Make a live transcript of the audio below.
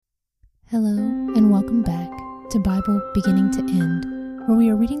Hello, and welcome back to Bible Beginning to End, where we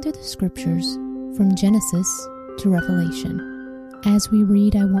are reading through the scriptures from Genesis to Revelation. As we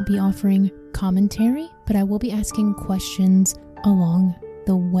read, I won't be offering commentary, but I will be asking questions along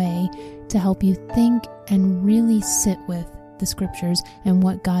the way to help you think and really sit with the scriptures and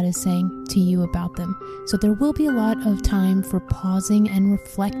what God is saying to you about them. So there will be a lot of time for pausing and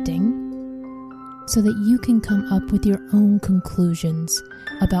reflecting so that you can come up with your own conclusions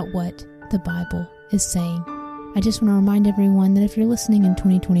about what the Bible is saying. I just want to remind everyone that if you're listening in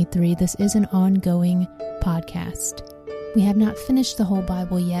 2023, this is an ongoing podcast. We have not finished the whole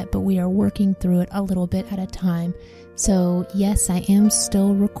Bible yet, but we are working through it a little bit at a time. So yes, I am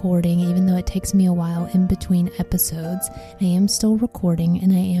still recording, even though it takes me a while in between episodes. I am still recording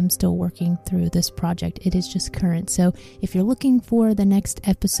and I am still working through this project. It is just current. So if you're looking for the next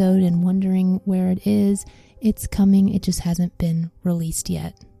episode and wondering where it is, it's coming. It just hasn't been released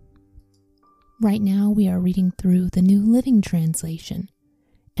yet. Right now we are reading through the New Living Translation.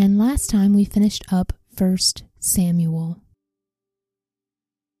 And last time we finished up 1 Samuel.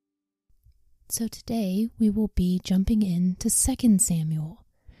 So today we will be jumping into 2 Samuel.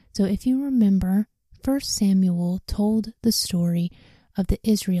 So if you remember, 1 Samuel told the story of the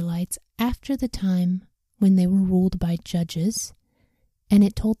Israelites after the time when they were ruled by judges, and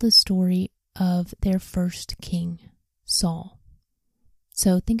it told the story of their first king, Saul.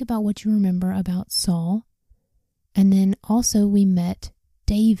 So think about what you remember about Saul, and then also we met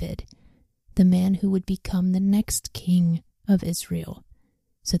David, the man who would become the next king of Israel.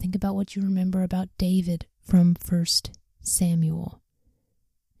 So think about what you remember about David from 1 Samuel.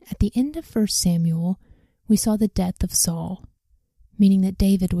 At the end of 1 Samuel, we saw the death of Saul, meaning that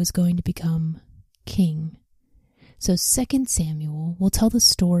David was going to become king. So 2 Samuel will tell the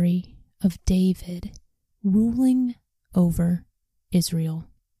story of David ruling over Israel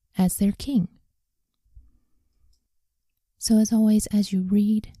as their king. So as always, as you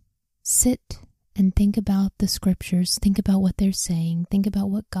read, sit and think about the scriptures, think about what they're saying, think about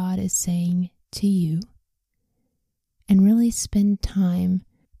what God is saying to you, and really spend time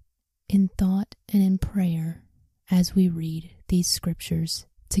in thought and in prayer as we read these scriptures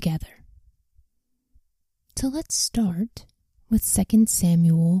together. So let's start with 2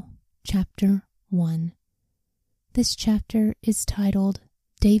 Samuel chapter 1. This chapter is titled,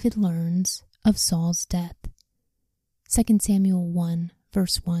 David Learns of Saul's Death. 2 Samuel 1,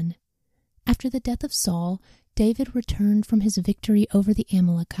 verse 1. After the death of Saul, David returned from his victory over the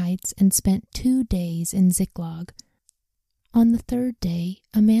Amalekites and spent 2 days in Ziklag. On the third day,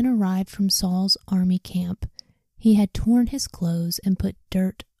 a man arrived from Saul's army camp. He had torn his clothes and put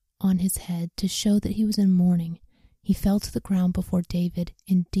dirt on his head to show that he was in mourning. He fell to the ground before David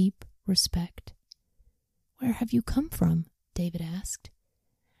in deep respect. "Where have you come from?" David asked.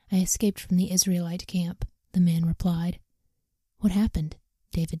 "I escaped from the Israelite camp," the man replied. "What happened?"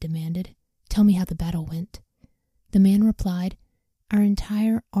 David demanded. "Tell me how the battle went." The man replied, "Our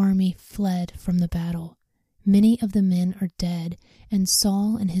entire army fled from the battle. Many of the men are dead, and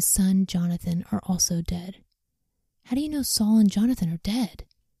Saul and his son Jonathan are also dead." "How do you know Saul and Jonathan are dead?"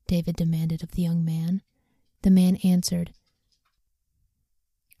 David demanded of the young man. The man answered,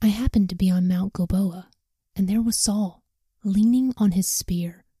 "I happened to be on Mount Gilboa, and there was Saul, leaning on his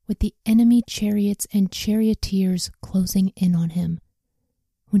spear, with the enemy chariots and charioteers closing in on him.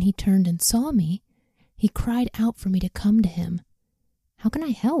 When he turned and saw me, he cried out for me to come to him. 'How can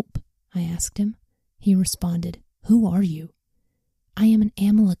I help?' I asked him. He responded, 'Who are you?' 'I am an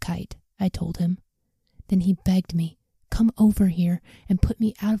Amalekite,' I told him. Then he begged me, 'Come over here and put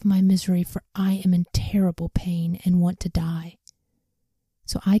me out of my misery, for I am in terrible pain and want to die.'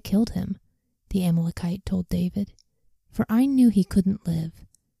 So I killed him," the Amalekite told David, "for I knew he couldn't live.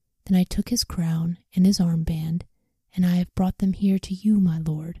 Then I took his crown and his armband, and I have brought them here to you, my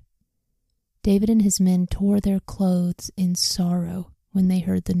lord." David and his men tore their clothes in sorrow when they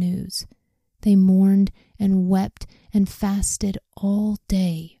heard the news. They mourned and wept and fasted all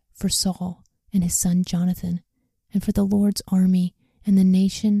day for Saul and his son Jonathan, and for the Lord's army and the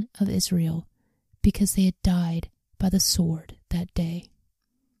nation of Israel, because they had died by the sword that day.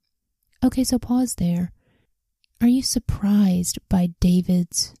 Okay, so pause there. Are you surprised by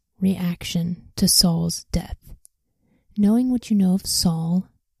David's reaction to Saul's death? Knowing what you know of Saul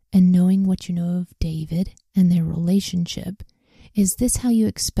and knowing what you know of David and their relationship, is this how you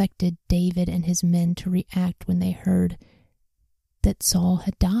expected David and his men to react when they heard that Saul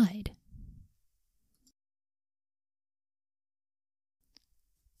had died?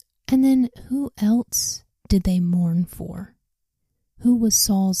 And then who else did they mourn for? Who was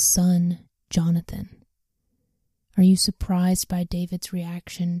Saul's son, Jonathan? Are you surprised by David's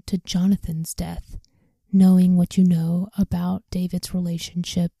reaction to Jonathan's death, knowing what you know about David's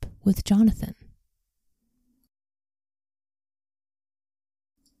relationship with Jonathan?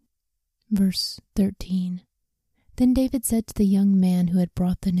 Verse 13. Then David said to the young man who had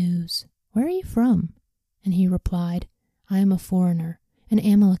brought the news, "Where are you from?" And he replied, "I am a foreigner, an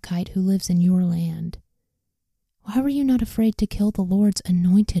Amalekite who lives in your land." "Why were you not afraid to kill the Lord's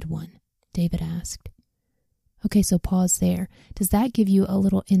anointed one?" David asked. Okay, so pause there. Does that give you a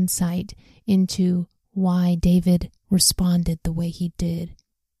little insight into why David responded the way he did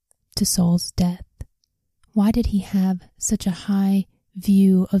to Saul's death? Why did he have such a high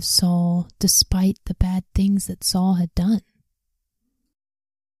view of Saul despite the bad things that Saul had done?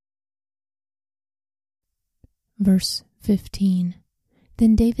 Verse 15.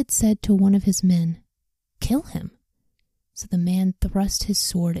 Then David said to one of his men, "Kill him." So the man thrust his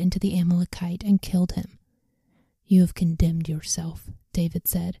sword into the Amalekite and killed him. "You have condemned yourself," David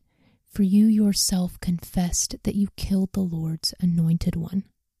said, "for you yourself confessed that you killed the Lord's anointed one."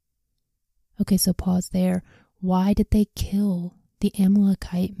 Okay, so pause there. Why did they kill the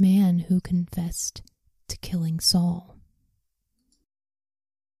Amalekite man who confessed to killing Saul?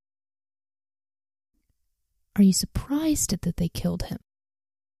 Are you surprised that they killed him?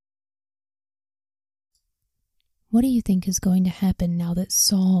 What do you think is going to happen now that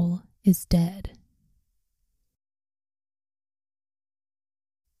Saul is dead?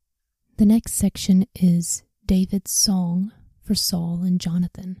 The next section is David's song for Saul and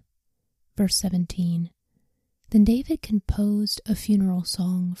Jonathan. Verse 17. Then David composed a funeral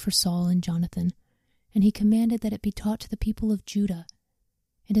song for Saul and Jonathan, and he commanded that it be taught to the people of Judah.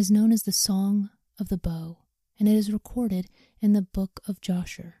 It is known as the Song of the Bow, and it is recorded in the book of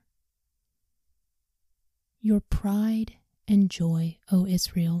Joshua. Your pride and joy, O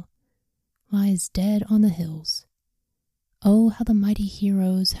Israel, lies dead on the hills. Oh, how the mighty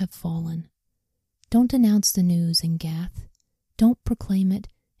heroes have fallen. Don't announce the news in Gath. Don't proclaim it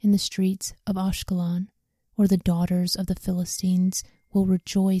in the streets of Ashkelon, or the daughters of the Philistines will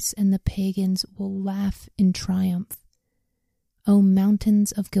rejoice and the pagans will laugh in triumph. O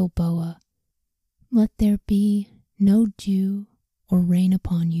mountains of Gilboa, let there be no dew or rain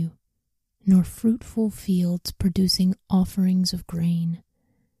upon you, nor fruitful fields producing offerings of grain.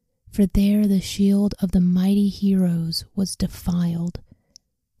 For there the shield of the mighty heroes was defiled.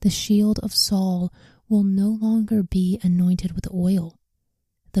 The shield of Saul will no longer be anointed with oil.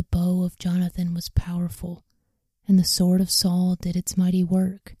 The bow of Jonathan was powerful, and the sword of Saul did its mighty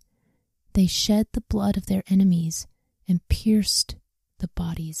work. They shed the blood of their enemies and pierced the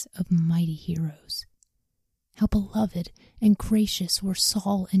bodies of mighty heroes. How beloved and gracious were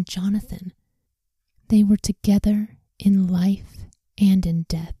Saul and Jonathan. They were together in life and in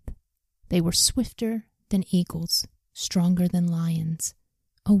death. They were swifter than eagles, stronger than lions.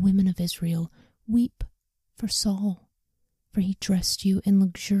 O women of Israel, weep for Saul, for he dressed you in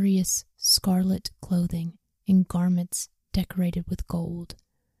luxurious scarlet clothing, in garments decorated with gold.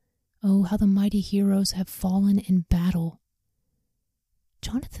 Oh, how the mighty heroes have fallen in battle.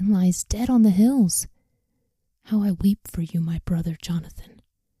 Jonathan lies dead on the hills. How I weep for you, my brother Jonathan.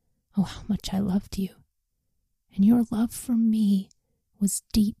 Oh, how much I loved you. And your love for me was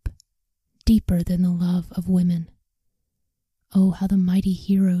deep, deeper than the love of women. Oh, how the mighty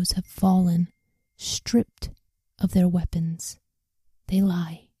heroes have fallen, stripped of their weapons. They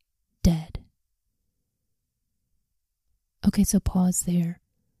lie dead. Okay, so pause there.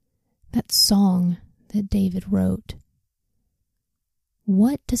 That song that David wrote,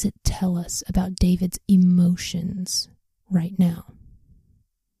 what does it tell us about David's emotions right now?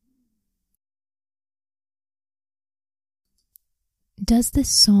 Does this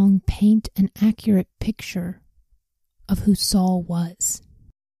song paint an accurate picture of who Saul was?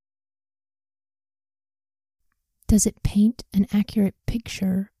 Does it paint an accurate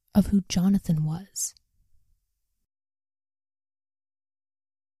picture of who Jonathan was?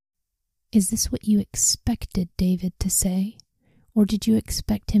 Is this what you expected David to say, or did you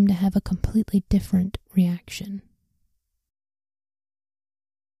expect him to have a completely different reaction?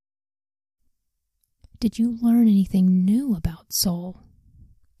 Did you learn anything new about Saul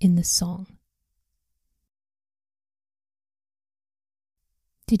in this song?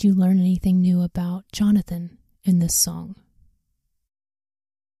 Did you learn anything new about Jonathan in this song?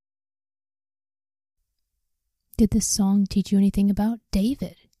 Did this song teach you anything about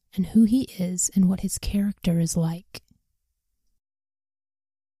David and who he is and what his character is like?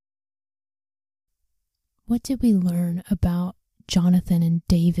 What did we learn about Jonathan and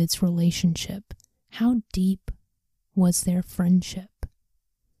David's relationship? How deep was their friendship?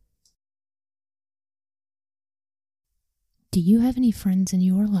 Do you have any friends in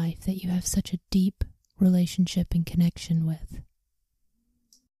your life that you have such a deep relationship and connection with?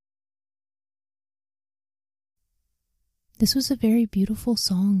 This was a very beautiful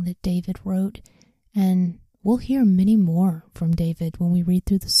song that David wrote, and we'll hear many more from David when we read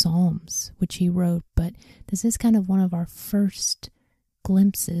through the Psalms, which he wrote, but this is kind of one of our first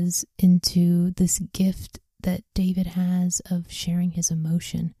glimpses into this gift that David has of sharing his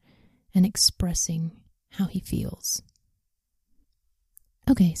emotion and expressing how he feels.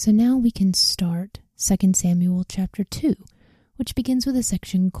 Okay, so now we can start 2 Samuel chapter 2, which begins with a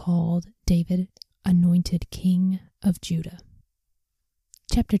section called David, Anointed King of Judah.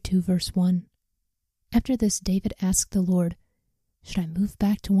 Chapter 2, verse 1. After this, David asked the Lord, "Should I move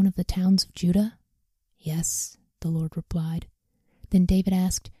back to one of the towns of Judah?" "Yes," the Lord replied. Then David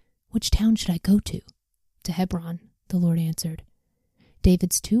asked, "Which town should I go to?" "To Hebron," the Lord answered.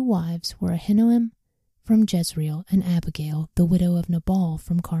 David's 2 wives were Ahinoam from Jezreel and Abigail, the widow of Nabal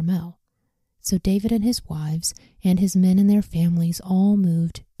from Carmel. So David and his wives and his men and their families all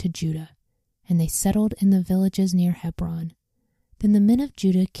moved to Judah, and they settled in the villages near Hebron. Then the men of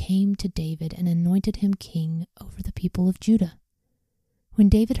Judah came to David and anointed him king over the people of Judah. When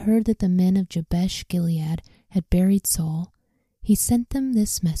David heard that the men of Jabesh Gilead had buried Saul, he sent them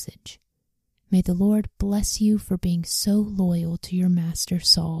this message: "May the Lord bless you for being so loyal to your master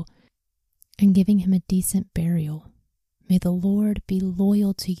Saul and giving him a decent burial. May the Lord be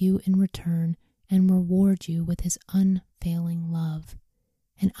loyal to you in return and reward you with his unfailing love.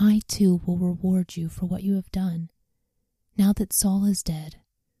 And I too will reward you for what you have done. Now that Saul is dead,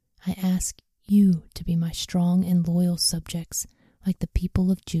 I ask you to be my strong and loyal subjects like the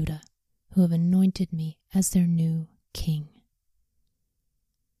people of Judah, who have anointed me as their new king."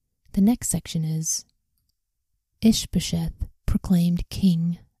 The next section is Ishbosheth proclaimed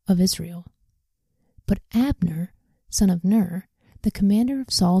king of Israel. But Abner, son of Ner, the commander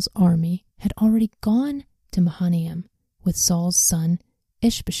of Saul's army, had already gone to Mahanaim with Saul's son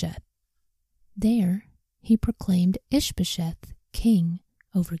Ishbosheth. There he proclaimed Ishbosheth king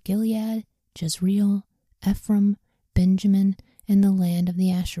over Gilead, Jezreel, Ephraim, Benjamin, and the land of the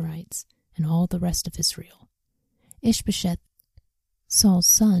Asherites, and all the rest of Israel. Ishbosheth, Saul's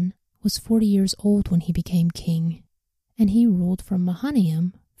son, was 40 years old when he became king, and he ruled from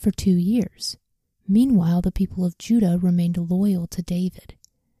Mahanaim for 2 years. Meanwhile, the people of Judah remained loyal to David.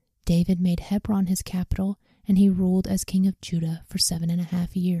 David made Hebron his capital, and he ruled as king of Judah for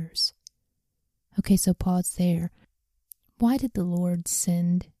 7.5 years. Okay, so pause there. Why did the Lord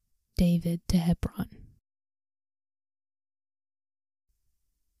send David to Hebron?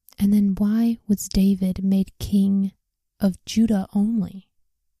 And then why was David made king of Judah only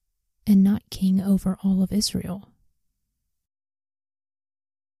and not king over all of Israel?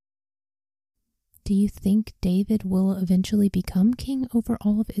 Do you think David will eventually become king over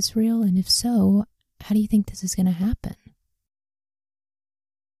all of Israel? And if so, how do you think this is going to happen?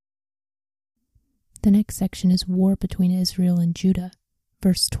 The next section is war between Israel and Judah.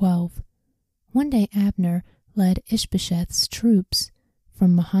 Verse 12. One day Abner led Ishbosheth's troops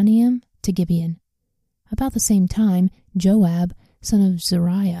from Mahanaim to Gibeon. About the same time, Joab, son of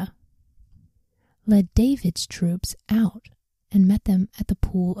Zeruiah, led David's troops out and met them at the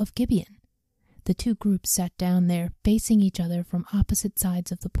pool of Gibeon. The 2 groups sat down there, facing each other from opposite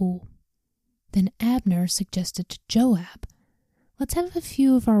sides of the pool. Then Abner suggested to Joab, "Let's have a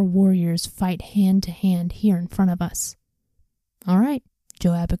few of our warriors fight hand to hand here in front of us." "All right,"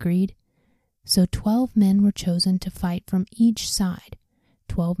 Joab agreed. So 12 men were chosen to fight from each side,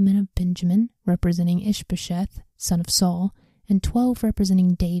 12 men of Benjamin, representing Ishbosheth, son of Saul, and 12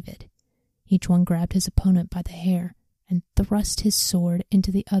 representing David. Each one grabbed his opponent by the hair and thrust his sword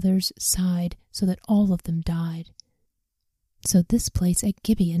into the other's side so that all of them died. So this place at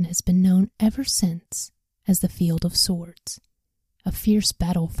Gibeon has been known ever since as the Field of Swords. A fierce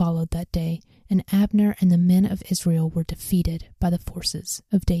battle followed that day, and Abner and the men of Israel were defeated by the forces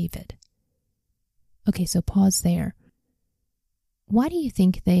of David. Okay, so pause there. Why do you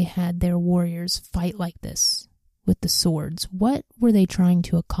think they had their warriors fight like this with the swords? What were they trying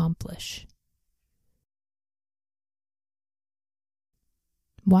to accomplish?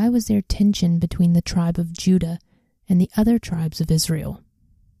 Why was there tension between the tribe of Judah and the other tribes of Israel?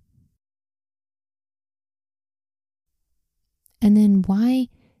 And then why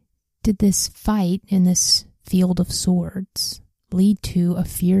did this fight in this field of swords lead to a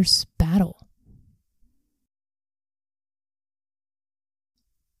fierce battle?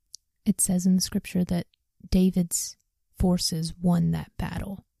 It says in the scripture that David's forces won that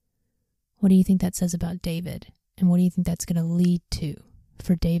battle. What do you think that says about David? And what do you think that's going to lead to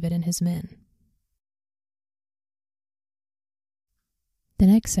for David and his men? The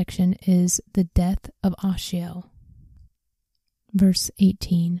next section is the death of Ashiel. Verse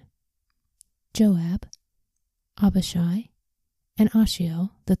 18. Joab, Abishai, and Ashiel,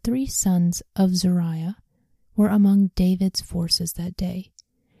 the 3 sons of Zeruiah, were among David's forces that day.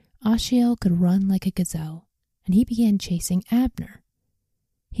 Ashiel could run like a gazelle, and he began chasing Abner.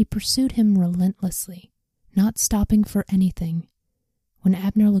 He pursued him relentlessly, not stopping for anything. When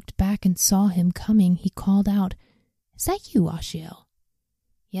Abner looked back and saw him coming, he called out, "Is that you, Ashiel?"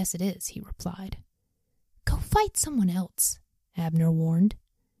 "Yes, it is," he replied. "Go fight someone else," Abner warned.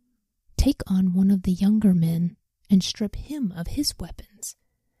 "Take on one of the younger men and strip him of his weapons."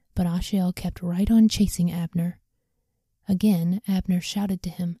 But Ashiel kept right on chasing Abner. Again, Abner shouted to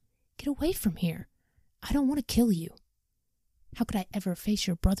him, "Get away from here. I don't want to kill you. How could I ever face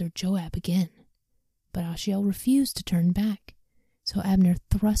your brother Joab again?" But Ashiel refused to turn back. So Abner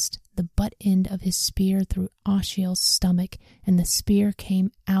thrust the butt end of his spear through Ashiel's stomach, and the spear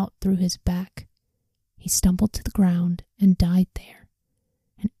came out through his back. He stumbled to the ground and died there.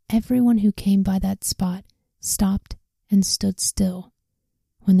 And everyone who came by that spot stopped and stood still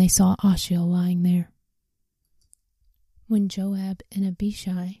when they saw Ashiel lying there. When Joab and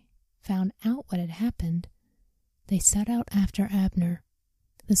Abishai found out what had happened, they set out after Abner.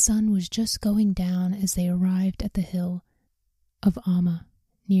 The sun was just going down as they arrived at the hill of Ammah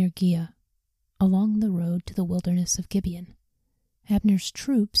near Giah, along the road to the wilderness of Gibeon. Abner's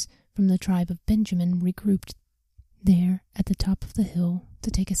troops from the tribe of Benjamin regrouped there at the top of the hill to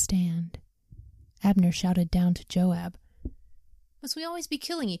take a stand. Abner shouted down to Joab, "Must we always be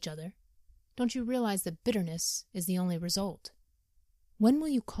killing each other? Don't you realize that bitterness is the only result? When will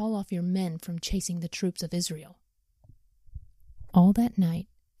you call off your men from chasing the troops of Israel?" All that night,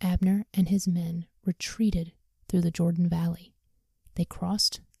 Abner and his men retreated through the Jordan Valley. They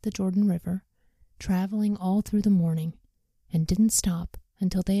crossed the Jordan River, traveling all through the morning, and didn't stop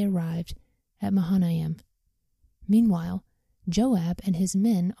until they arrived at Mahanaim. Meanwhile, Joab and his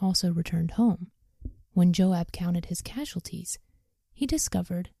men also returned home. When Joab counted his casualties, he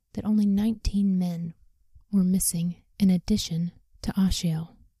discovered that only 19 men were missing in addition to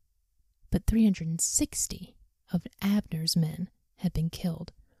Ashiel. But 360 of Abner's men had been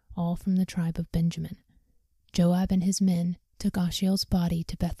killed, all from the tribe of Benjamin. Joab and his men took Ashiel's body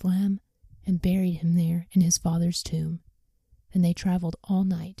to Bethlehem and buried him there in his father's tomb. Then they traveled all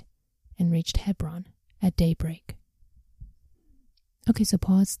night and reached Hebron at daybreak. Okay, so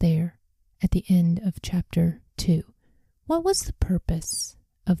pause there at the end of chapter 2. What was the purpose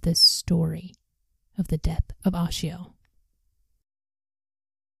of this story of the death of Ashiel?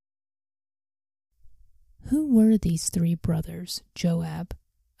 Who were these 3 brothers, Joab,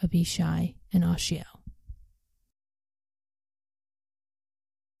 Abishai, and Ashiel?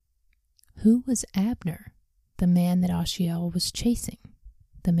 Who was Abner, the man that Ashiel was chasing,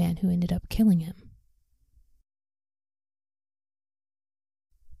 the man who ended up killing him?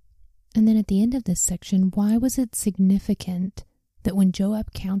 And then at the end of this section, why was it significant that when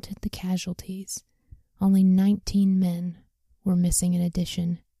Joab counted the casualties, only 19 men were missing in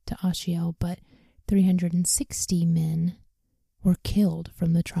addition to Ashiel, but 360 men were killed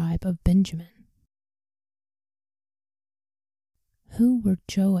from the tribe of Benjamin? Who were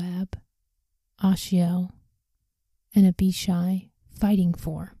Joab, Ashiel, and Abishai fighting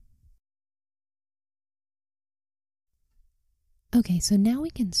for? Okay, so now we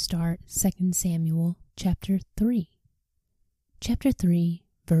can start 2 Samuel chapter 3. Chapter 3,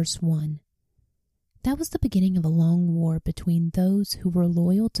 verse 1. That was the beginning of a long war between those who were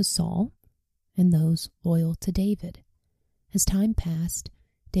loyal to Saul and those loyal to David. As time passed,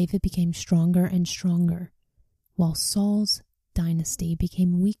 David became stronger and stronger, while Saul's dynasty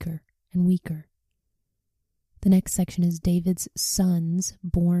became weaker and weaker. The next section is David's sons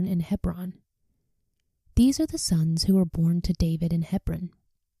born in Hebron. These are the sons who were born to David in Hebron.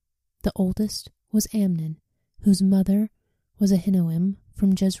 The oldest was Amnon, whose mother was Ahinoam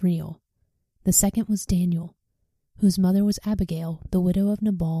from Jezreel. The second was Daniel, whose mother was Abigail, the widow of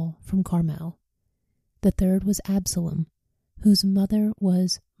Nabal from Carmel. The third was Absalom, whose mother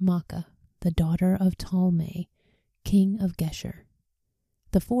was Maacah, the daughter of Talmai, king of Geshur.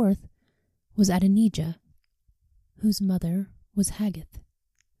 The fourth was Adonijah, whose mother was Haggith.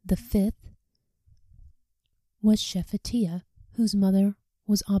 The fifth was Shephatiah, whose mother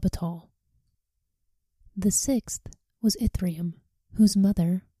was Abital. The sixth was Ithream, whose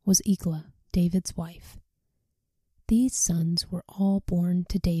mother was Eglah, David's wife. These sons were all born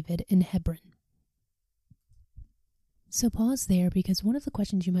to David in Hebron. So pause there, because one of the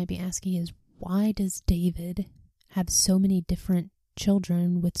questions you might be asking is, why does David have so many different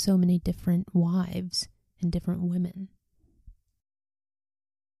children with so many different wives and different women?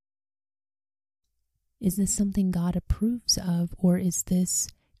 Is this something God approves of, or is this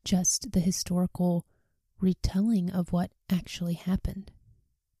just the historical retelling of what actually happened?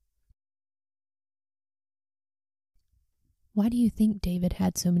 Why do you think David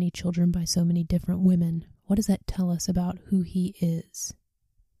had so many children by so many different women? What does that tell us about who he is?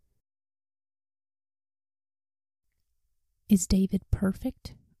 Is David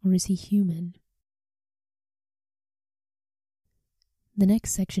perfect, or is he human? The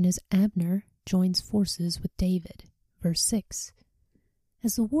next section is Abner joins forces with David. Verse 6.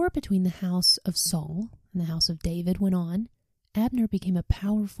 As the war between the house of Saul and the house of David went on, Abner became a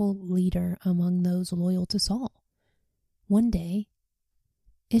powerful leader among those loyal to Saul. One day,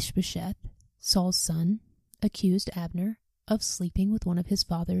 Ishbosheth, Saul's son, accused Abner of sleeping with one of his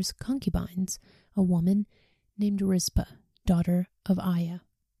father's concubines, a woman named Rizpah, daughter of Aiah.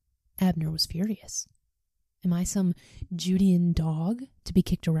 Abner was furious. "Am I some Judean dog to be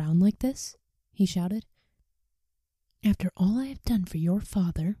kicked around like this?" he shouted. "After all I have done for your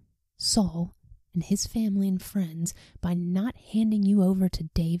father, Saul, and his family and friends by not handing you over to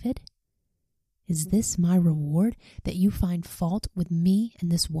David? Is this my reward, that you find fault with me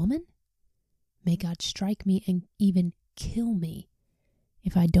and this woman? May God strike me and even kill me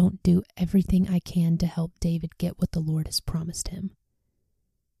if I don't do everything I can to help David get what the Lord has promised him.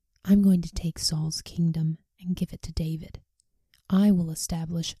 I'm going to take Saul's kingdom and give it to David. I will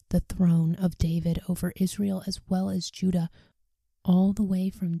establish the throne of David over Israel as well as Judah, all the way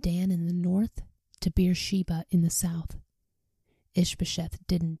from Dan in the north to Beersheba in the south." Ishbosheth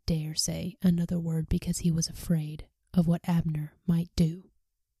didn't dare say another word because he was afraid of what Abner might do.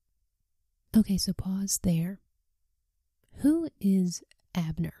 Okay, so pause there. Who is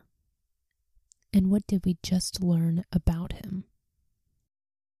Abner? And what did we just learn about him?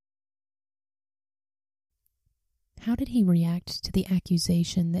 How did he react to the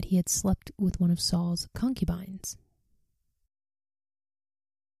accusation that he had slept with one of Saul's concubines?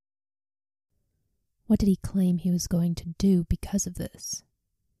 What did he claim he was going to do because of this?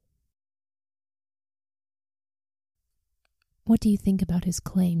 What do you think about his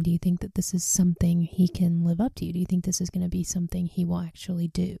claim? Do you think that this is something he can live up to? Do you think this is going to be something he will actually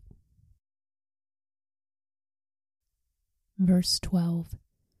do? Verse 12.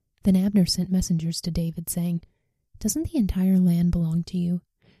 Then Abner sent messengers to David, saying, "Doesn't the entire land belong to you?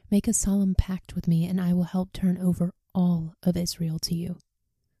 Make a solemn pact with me, and I will help turn over all of Israel to you."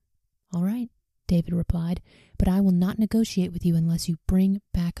 "All right," David replied, "but I will not negotiate with you unless you bring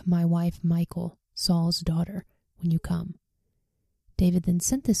back my wife Michal, Saul's daughter, when you come." David then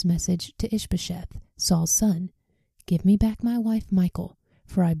sent this message to Ishbosheth, Saul's son, "Give me back my wife Michal,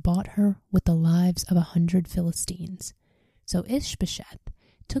 for I bought her with the lives of 100 Philistines." So Ishbosheth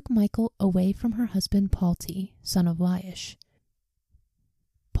took Michal away from her husband Palti, son of Laish.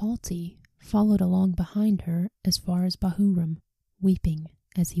 Palti followed along behind her as far as Bahurim, weeping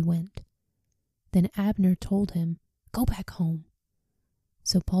as he went. Then Abner told him, "Go back home."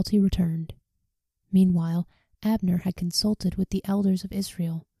 So Palti returned. Meanwhile, Abner had consulted with the elders of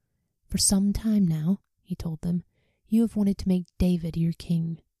Israel. "For some time now," he told them, "you have wanted to make David your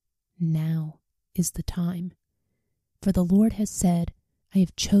king. Now is the time. For the Lord has said, I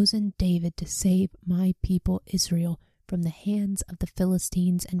have chosen David to save my people Israel from the hands of the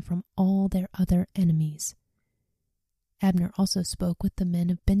Philistines and from all their other enemies." Abner also spoke with the men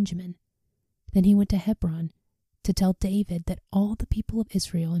of Benjamin. Then he went to Hebron to tell David that all the people of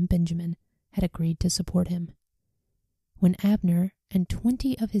Israel and Benjamin had agreed to support him. When Abner and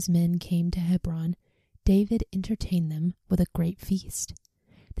 20 of his men came to Hebron, David entertained them with a great feast.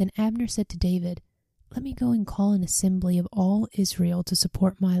 Then Abner said to David, "Let me go and call an assembly of all Israel to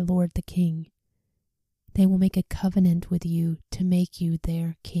support my lord the king. They will make a covenant with you to make you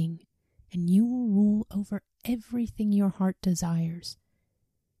their king, and you will rule over everything your heart desires."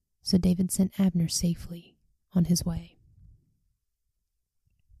 So David sent Abner safely on his way.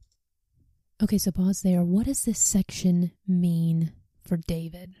 Okay, so pause there. What does this section mean for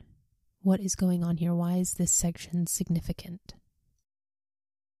David? What is going on here? Why is this section significant?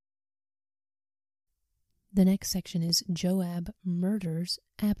 The next section is Joab murders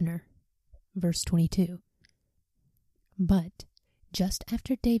Abner. Verse 22. But just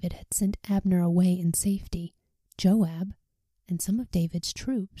after David had sent Abner away in safety, Joab and some of David's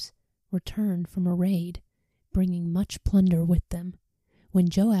troops returned from a raid, bringing much plunder with them. When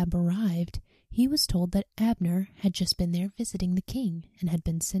Joab arrived, he was told that Abner had just been there visiting the king and had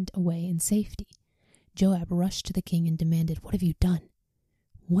been sent away in safety. Joab rushed to the king and demanded, "What have you done?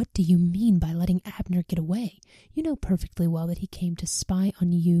 What do you mean by letting Abner get away? You know perfectly well that he came to spy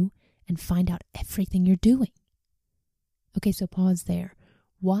on you and find out everything you're doing." Okay, so pause there.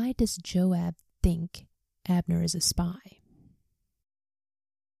 Why does Joab think Abner is a spy.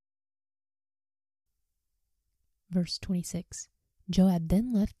 Verse 26. Joab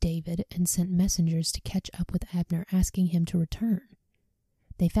then left David and sent messengers to catch up with Abner, asking him to return.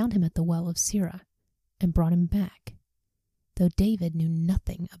 They found him at the well of Sirah and brought him back, though David knew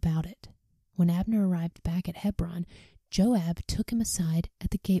nothing about it. When Abner arrived back at Hebron, Joab took him aside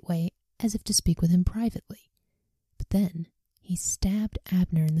at the gateway as if to speak with him privately. But then he stabbed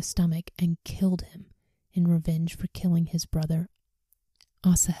Abner in the stomach and killed him in revenge for killing his brother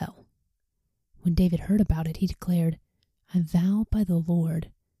Asahel. When David heard about it, he declared, "I vow by the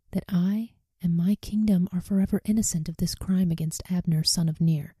Lord that I and my kingdom are forever innocent of this crime against Abner, son of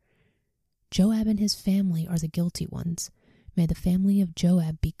Ner. Joab and his family are the guilty ones. May the family of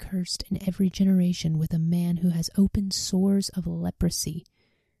Joab be cursed in every generation with a man who has open sores of leprosy,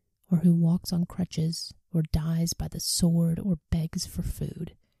 or who walks on crutches, or dies by the sword, or begs for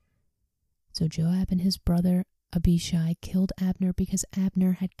food." So Joab and his brother Abishai killed Abner because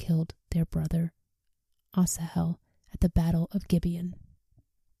Abner had killed their brother Asahel at the battle of Gibeon.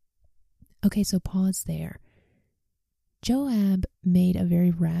 Okay, so pause there. Joab made a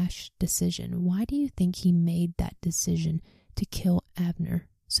very rash decision. Why do you think he made that decision to kill Abner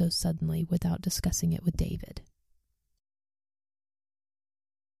so suddenly without discussing it with David?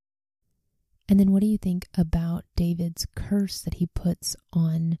 And then what do you think about David's curse that he puts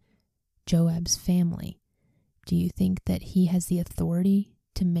on Joab's family? Do you think that he has the authority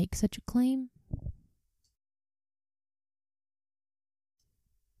to make such a claim?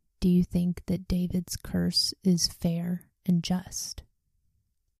 Do you think that David's curse is fair and just?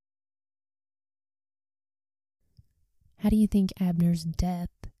 How do you think Abner's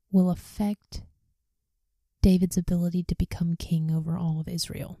death will affect David's ability to become king over all of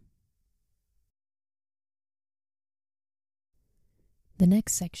Israel? The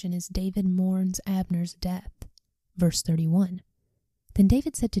next section is David mourns Abner's death. Verse 31. Then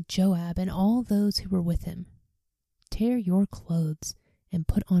David said to Joab and all those who were with him, "Tear your clothes and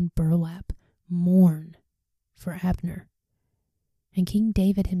put on burlap, mourn for Abner." And King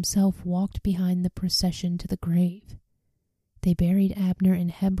David himself walked behind the procession to the grave. They buried Abner in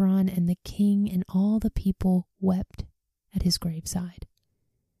Hebron, and the king and all the people wept at his graveside.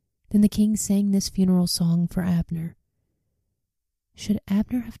 Then the king sang this funeral song for Abner. "Should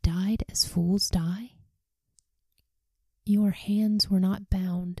Abner have died as fools die? Your hands were not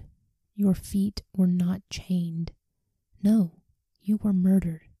bound, your feet were not chained. No, you were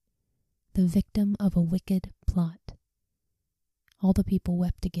murdered, the victim of a wicked plot." All the people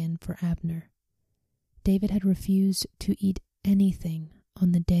wept again for Abner. David had refused to eat anything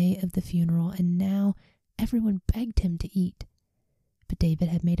on the day of the funeral, and now everyone begged him to eat. But David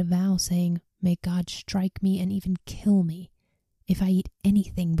had made a vow, saying, "May God strike me and even kill me if I eat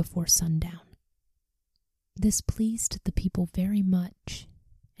anything before sundown." This pleased the people very much.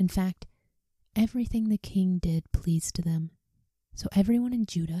 In fact, everything the king did pleased them. So everyone in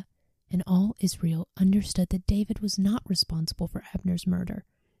Judah and all Israel understood that David was not responsible for Abner's murder.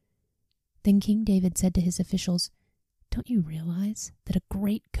 Then King David said to his officials, "Don't you realize that a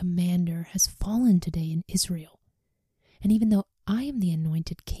great commander has fallen today in Israel? And even though I am the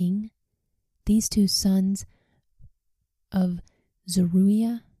anointed king, these two sons of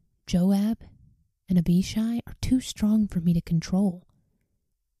Zeruiah, Joab, and Abishai are too strong for me to control.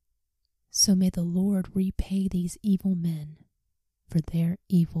 So may the Lord repay these evil men for their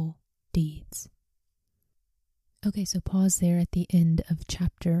evil deeds." Okay, so pause there at the end of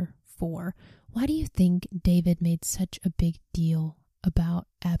chapter 4. Why do you think David made such a big deal about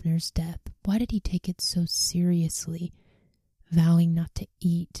Abner's death? Why did he take it so seriously, vowing not to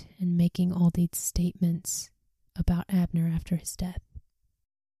eat and making all these statements about Abner after his death?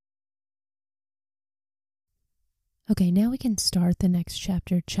 Okay, now we can start the next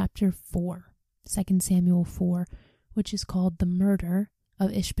chapter, chapter 4, 2 Samuel 4, which is called the murder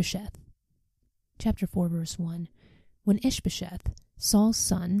of Ishbosheth. Chapter 4, verse 1. When Ishbosheth, Saul's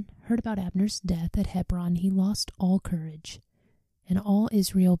son, heard about Abner's death at Hebron, he lost all courage, and all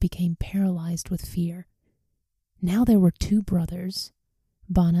Israel became paralyzed with fear. Now there were two brothers,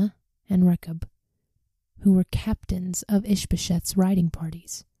 Baanah and Rechab, who were captains of Ishbosheth's riding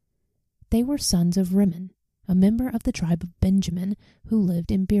parties. They were sons of Rimmon, a member of the tribe of Benjamin, who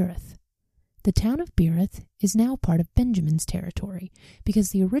lived in Beerith. The town of Beerith is now part of Benjamin's territory,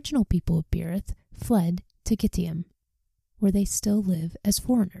 because the original people of Beerith fled to Gittim, where they still live as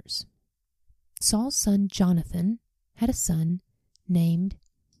foreigners. Saul's son Jonathan had a son named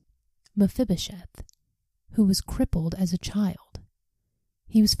Mephibosheth, who was crippled as a child.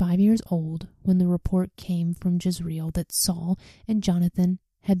 He was 5 years old when the report came from Jezreel that Saul and Jonathan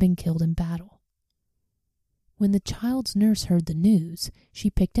had been killed in battle. When the child's nurse heard the news,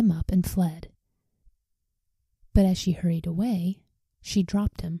 she picked him up and fled. But as she hurried away, she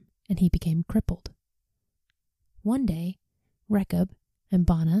dropped him, and he became crippled. One day, Rechab and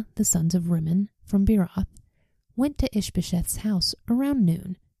Baanah, the sons of Rimmon from Beeroth, went to Ishbosheth's house around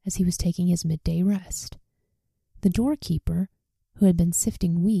noon as he was taking his midday rest. The doorkeeper, who had been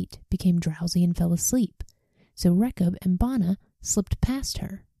sifting wheat, became drowsy and fell asleep, so Rechab and Baanah slipped past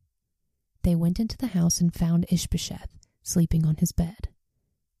her. They went into the house and found Ishbosheth sleeping on his bed.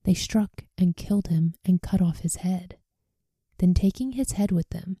 They struck and killed him and cut off his head. Then, taking his head with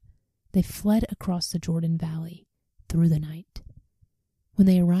them, they fled across the Jordan Valley through the night. When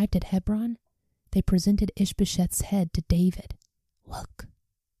they arrived at Hebron, they presented Ishbosheth's head to David. "Look,"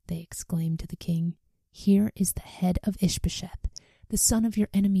 they exclaimed to the king, "here is the head of Ishbosheth, the son of your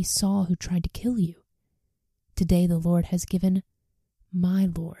enemy Saul, who tried to kill you. Today the Lord has given my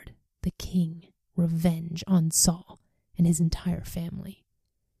lord, the king, revenge on Saul and his entire family."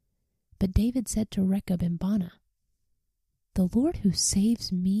 But David said to Rechab and Baanah, "The Lord who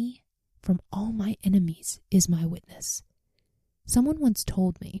saves me from all my enemies is my witness. Someone once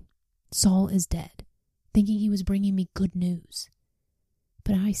told me, 'Saul is dead,' thinking he was bringing me good news.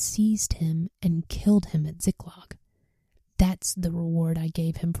 But I seized him and killed him at Ziklag. That's the reward I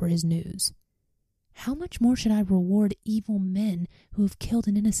gave him for his news. How much more should I reward evil men who have killed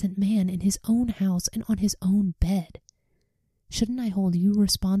an innocent man in his own house and on his own bed? Shouldn't I hold you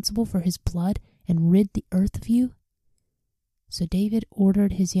responsible for his blood and rid the earth of you?" So David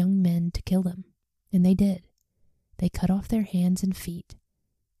ordered his young men to kill him, and they did. They cut off their hands and feet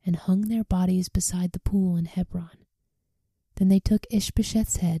and hung their bodies beside the pool in Hebron. Then they took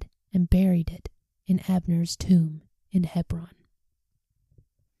Ishbosheth's head and buried it in Abner's tomb in Hebron.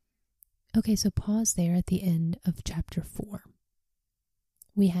 Okay, so pause there at the end of chapter 4.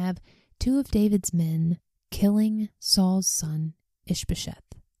 We have two of David's men killing Saul's son,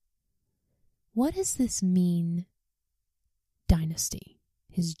 Ishbosheth. What does this mean, dynasty,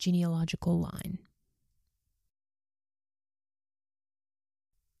 his genealogical line?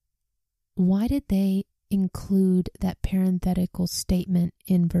 Why did they include that parenthetical statement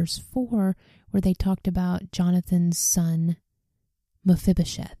in verse 4 where they talked about Jonathan's son,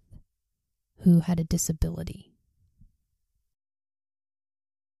 Mephibosheth, who had a disability?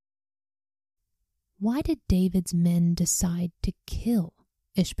 Why did David's men decide to kill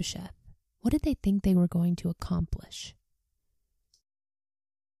Ishbosheth? What did they think they were going to accomplish?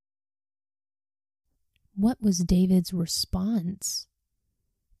 What was David's response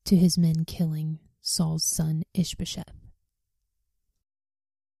to his men killing Saul's son Ishbosheth?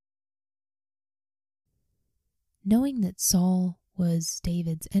 Knowing that Saul was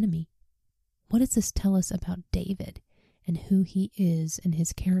David's enemy, what does this tell us about David and who he is and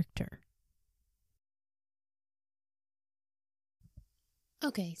his character?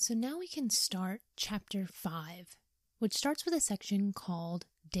 Okay, so now we can start chapter 5, which starts with a section called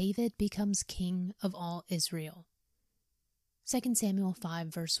David Becomes King of All Israel. 2 Samuel 5,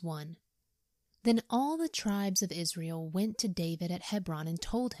 verse 1. Then all the tribes of Israel went to David at Hebron and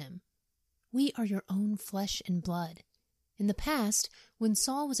told him, "We are your own flesh and blood. In the past, when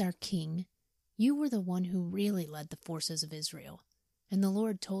Saul was our king, you were the one who really led the forces of Israel. And the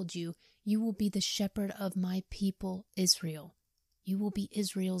Lord told you, 'You will be the shepherd of my people Israel. You will be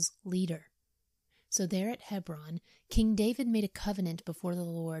Israel's leader.' So there at Hebron, King David made a covenant before the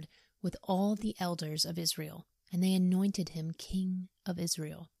Lord with all the elders of Israel, and they anointed him king of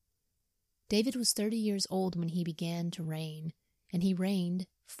Israel. David was 30 years old when he began to reign, and he reigned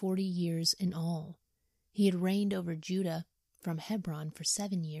 40 years in all. He had reigned over Judah from Hebron for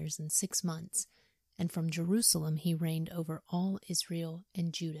 7 years and 6 months, and from Jerusalem he reigned over all Israel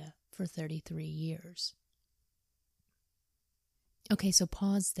and Judah for 33 years. Okay, so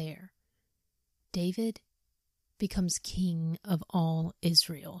pause there. David becomes king of all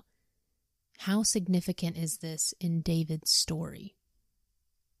Israel. How significant is this in David's story?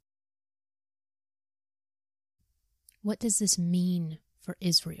 What does this mean for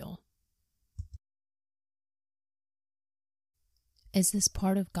Israel? Is this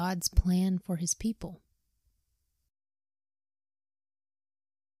part of God's plan for his people?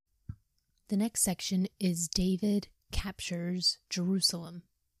 The next section is David captures Jerusalem.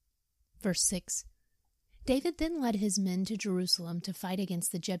 Verse 6. David then led his men to Jerusalem to fight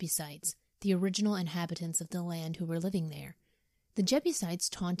against the Jebusites, the original inhabitants of the land who were living there. The Jebusites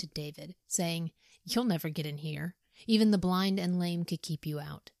taunted David, saying, "You'll never get in here. Even the blind and lame could keep you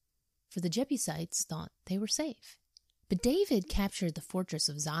out." For the Jebusites thought they were safe. But David captured the fortress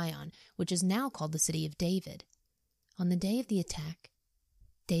of Zion, which is now called the City of David. On the day of the attack,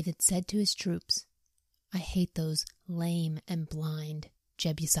 David said to his troops, I hate those lame and blind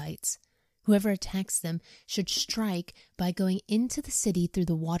Jebusites. Whoever attacks them should strike by going into the city through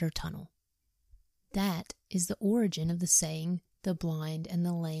the water tunnel. That is the origin of the saying, the blind and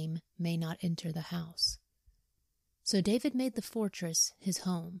the lame may not enter the house. So David made the fortress his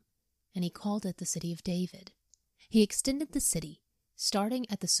home, and he called it the City of David. He extended the city, starting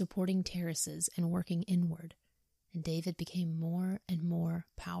at the supporting terraces and working inward, and David became more and more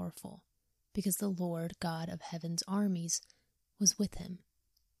powerful, because the Lord God of heaven's armies was with him.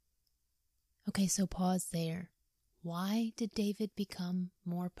 Okay, so pause there. Why did David become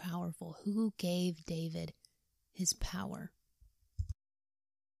more powerful? Who gave David his power?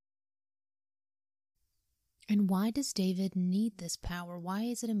 And why does David need this power? Why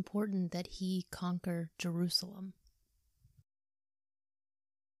is it important that he conquer Jerusalem?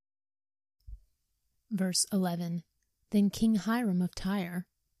 Verse 11, Then King Hiram of Tyre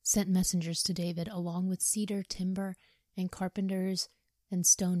sent messengers to David along with cedar timber and carpenters and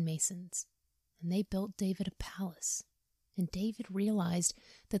stonemasons, and they built David a palace. And David realized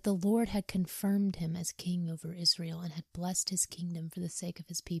that the Lord had confirmed him as king over Israel and had blessed his kingdom for the sake of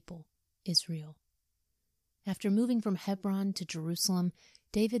his people, Israel. After moving from Hebron to Jerusalem,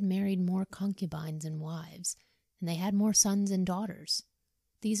 David married more concubines and wives, and they had more sons and daughters.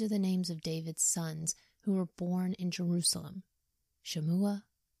 These are the names of David's sons who were born in Jerusalem: Shemua,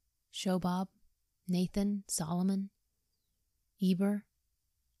 Shobab, Nathan, Solomon, Eber,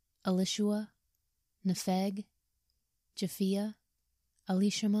 Elishua, Nepheg, Japhia,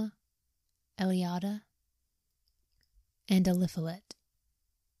 Elishama, Eliada, and Eliphalet.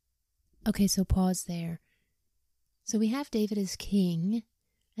 Okay, so pause there. So we have David as king,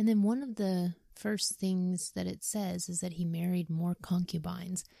 and then one of the first things that it says is that he married more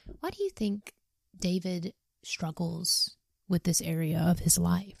concubines. Why do you think David struggles with this area of his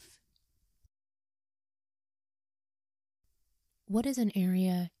life? What is an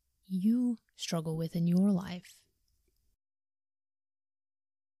area you struggle with in your life?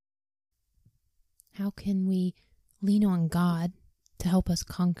 How can we lean on God to help us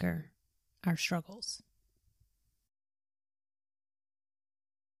conquer our struggles?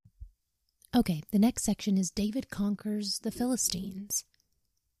 Okay, the next section is David conquers the Philistines.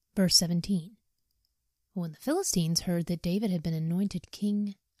 Verse 17. When the Philistines heard that David had been anointed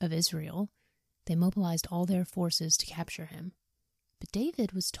king of Israel, they mobilized all their forces to capture him. But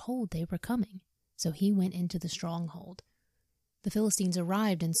David was told they were coming, so he went into the stronghold. The Philistines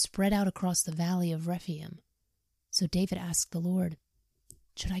arrived and spread out across the valley of Rephaim. So David asked the Lord,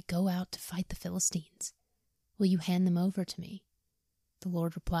 "Should I go out to fight the Philistines? Will you hand them over to me?" The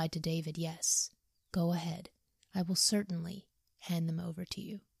Lord replied to David, "Yes, go ahead. I will certainly hand them over to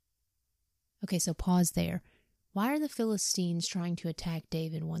you." Okay, so pause there. Why are the Philistines trying to attack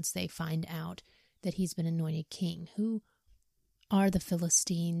David once they find out that he's been anointed king? Who are the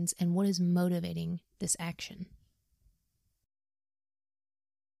Philistines and what is motivating this action?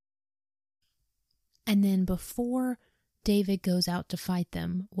 And then before David goes out to fight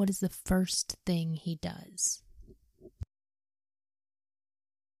them, what is the first thing he does?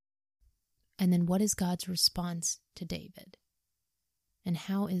 And then what is God's response to David? And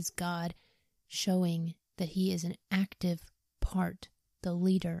how is God showing that he is an active part, the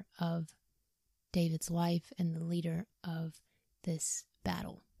leader of David's life and the leader of this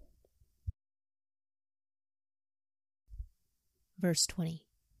battle? Verse 20.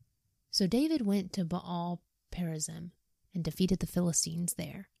 So David went to Baal Perazim and defeated the Philistines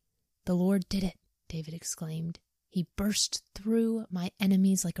there. "The Lord did it," David exclaimed. "He burst through my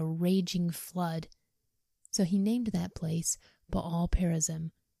enemies like a raging flood." So he named that place Baal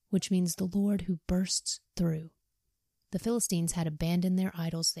Perazim, which means the Lord who bursts through. The Philistines had abandoned their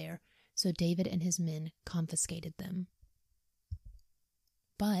idols there, so David and his men confiscated them.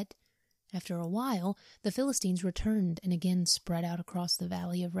 But after a while, the Philistines returned and again spread out across the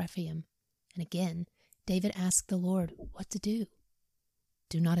valley of Rephaim. And again, David asked the Lord what to do.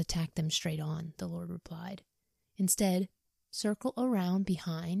 "Do not attack them straight on," the Lord replied. "Instead, circle around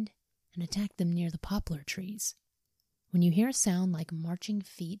behind and attack them near the poplar trees. When you hear a sound like marching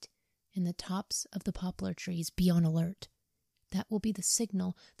feet in the tops of the poplar trees, be on alert. That will be the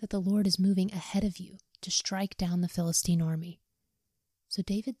signal that the Lord is moving ahead of you to strike down the Philistine army." So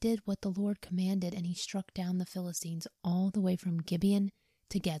David did what the Lord commanded, and he struck down the Philistines all the way from Gibeon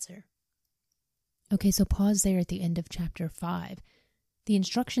to Gezer. Okay, so pause there at the end of chapter 5. The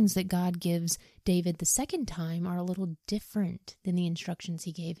instructions that God gives David the second time are a little different than the instructions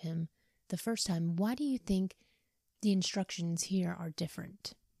he gave him the first time. Why do you think the instructions here are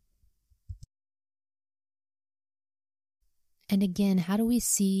different? And again, how do we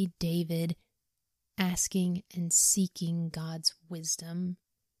see David asking and seeking God's wisdom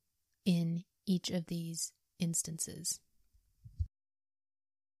in each of these instances.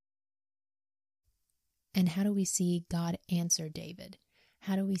 And how do we see God answer David?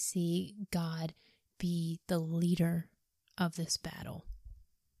 How do we see God be the leader of this battle?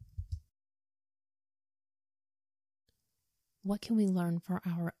 What can we learn for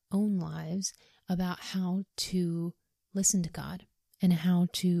our own lives about how to listen to God and how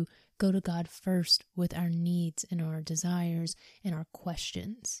to go to God first with our needs and our desires and our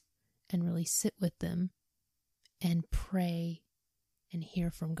questions and really sit with them and pray and hear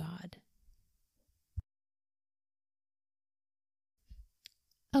from God?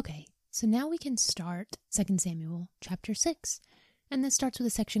 Okay, so now we can start 2 Samuel chapter 6, and this starts with a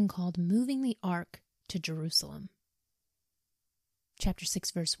section called Moving the Ark to Jerusalem. Chapter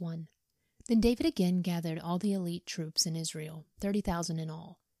 6, verse 1. Then David again gathered all the elite troops in Israel, 30,000 in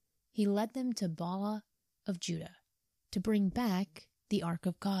all. He led them to Bala of Judah, to bring back the ark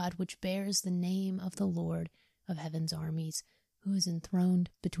of God, which bears the name of the Lord of heaven's armies, who is enthroned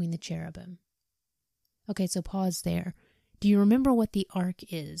between the cherubim. Okay, so pause there. Do you remember what the ark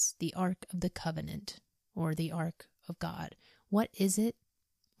is? The Ark of the Covenant, or the Ark of God. What is it?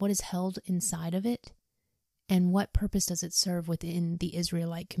 What is held inside of it? And what purpose does it serve within the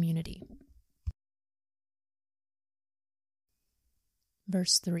Israelite community?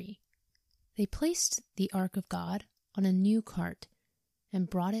 Verse 3. They placed the Ark of God on a new cart and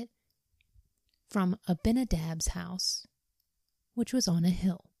brought it from Abinadab's house, which was on a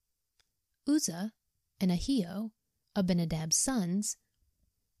hill. Uzzah and Ahio, Abinadab's sons,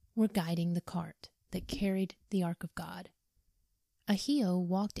 were guiding the cart that carried the Ark of God. Ahio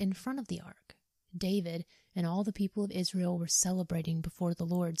walked in front of the ark. David and all the people of Israel were celebrating before the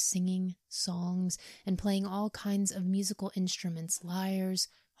Lord, singing songs and playing all kinds of musical instruments, lyres,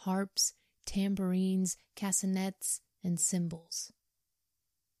 harps, tambourines, castanets, and cymbals.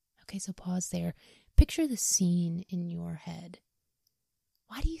 Okay, so pause there. Picture the scene in your head.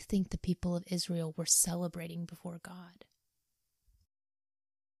 Why do you think the people of Israel were celebrating before God?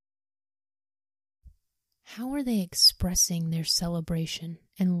 How are they expressing their celebration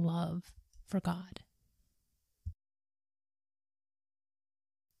and love for God?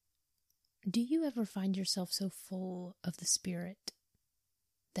 Do you ever find yourself so full of the Spirit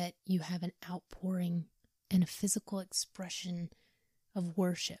that you have an outpouring and a physical expression of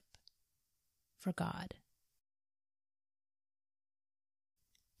worship for God?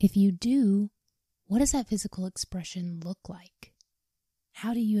 If you do, what does that physical expression look like?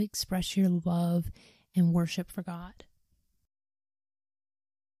 How do you express your love and worship for God?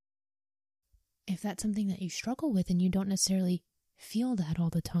 If that's something that you struggle with and you don't necessarily feel that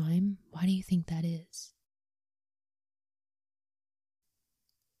all the time, why do you think that is?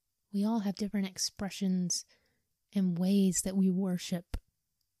 We all have different expressions and ways that we worship,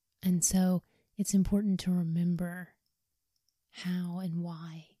 and so it's important to remember how and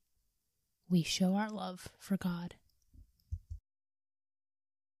why we show our love for God.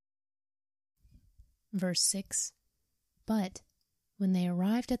 Verse 6. But when they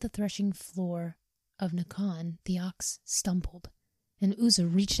arrived at the threshing floor of Nacon, the ox stumbled, and Uzzah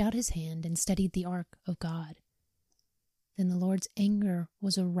reached out his hand and steadied the ark of God. Then the Lord's anger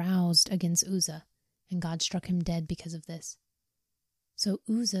was aroused against Uzzah, and God struck him dead because of this. So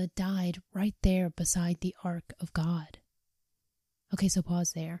Uzzah died right there beside the ark of God. Okay, so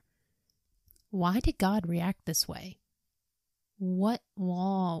pause there. Why did God react this way? What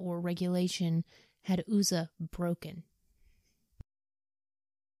law or regulation had Uzzah broken?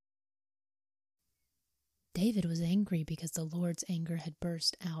 David was angry because the Lord's anger had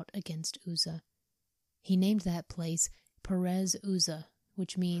burst out against Uzzah. He named that place Perez Uzzah,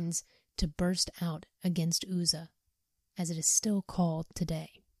 which means to burst out against Uzzah, as it is still called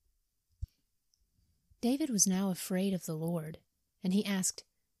today. David was now afraid of the Lord, and he asked,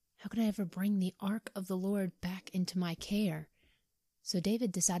 "How can I ever bring the ark of the Lord back into my care?" So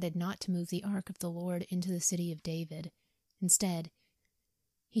David decided not to move the ark of the Lord into the city of David. Instead,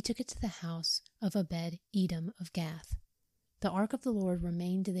 he took it to the house of Obed-Edom of Gath. The ark of the Lord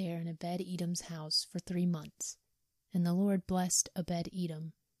remained there in Obed-Edom's house for 3 months, and the Lord blessed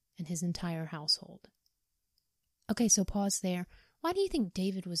Obed-Edom and his entire household. Okay, so pause there. Why do you think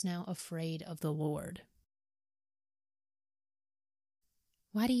David was now afraid of the Lord?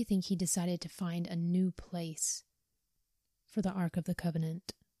 Why do you think he decided to find a new place for the Ark of the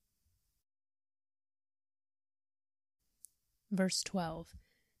Covenant? Verse 12.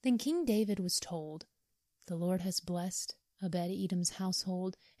 Then King David was told, "The Lord has blessed Obed-Edom's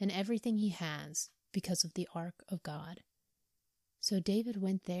household and everything he has because of the Ark of God." So David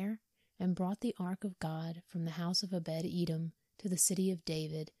went there and brought the ark of God from the house of Obed-Edom to the city of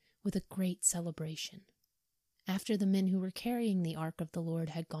David with a great celebration. After the men who were carrying the ark of the Lord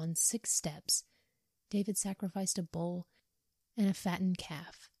had gone 6 steps, David sacrificed a bull and a fattened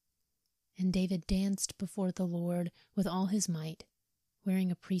calf. And David danced before the Lord with all his might,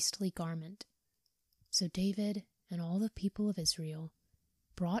 wearing a priestly garment. So David and all the people of Israel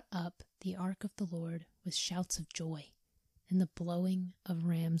brought up the ark of the Lord with shouts of joy and the blowing of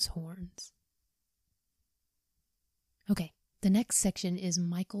ram's horns. Okay, the next section is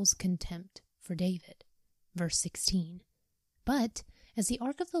Michal's contempt for David. Verse 16. But as the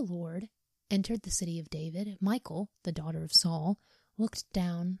ark of the Lord entered the city of David, Michal, the daughter of Saul, looked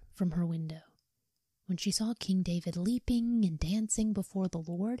down from her window. When she saw King David leaping and dancing before the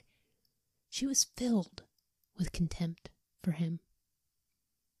Lord, she was filled with contempt for him.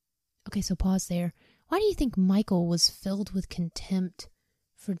 Okay, so pause there. Why do you think Michal was filled with contempt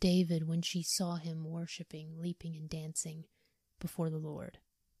for David when she saw him worshiping, leaping, and dancing before the Lord?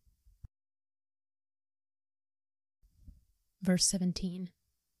 Verse 17.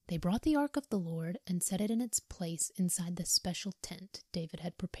 They brought the ark of the Lord and set it in its place inside the special tent David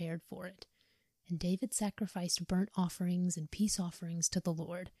had prepared for it. And David sacrificed burnt offerings and peace offerings to the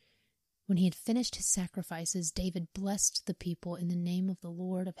Lord. When he had finished his sacrifices, David blessed the people in the name of the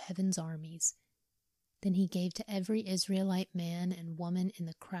Lord of heaven's armies. Then he gave to every Israelite man and woman in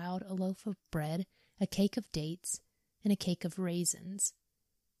the crowd a loaf of bread, a cake of dates, and a cake of raisins.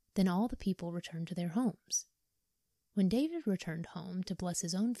 Then all the people returned to their homes. When David returned home to bless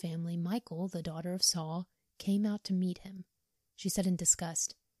his own family, Michal, the daughter of Saul, came out to meet him. She said in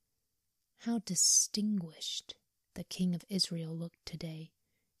disgust, "How distinguished the king of Israel looked today,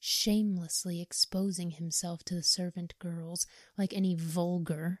 shamelessly exposing himself to the servant girls like any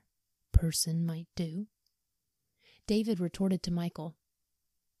vulgar person might do." David retorted to Michal,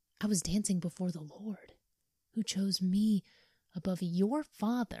 "I was dancing before the Lord, who chose me above your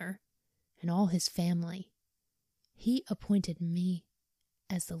father and all his family. He appointed me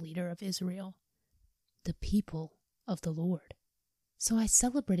as the leader of Israel, the people of the Lord. So I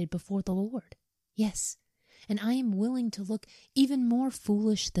celebrated before the Lord. Yes, and I am willing to look even more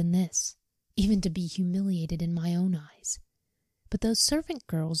foolish than this, even to be humiliated in my own eyes. But those servant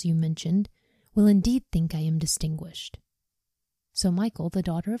girls you mentioned will indeed think I am distinguished." So Michal, the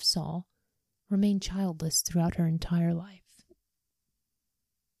daughter of Saul, remained childless throughout her entire life.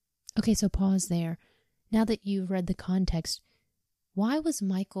 Okay, so pause there. Now that you've read the context, why was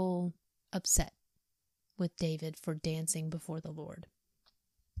Michal upset with David for dancing before the Lord?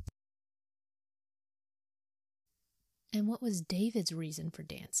 And what was David's reason for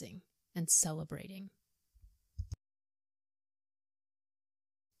dancing and celebrating?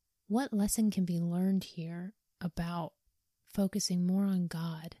 What lesson can be learned here about focusing more on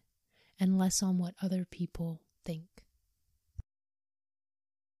God and less on what other people think?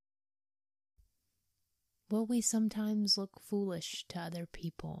 Will we sometimes look foolish to other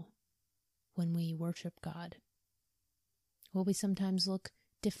people when we worship God? Will we sometimes look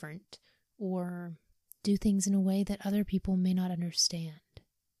different or do things in a way that other people may not understand?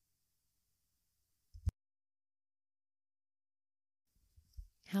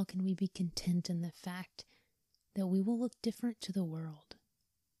 How can we be content in the fact that we will look different to the world,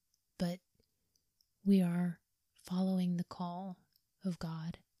 but we are following the call of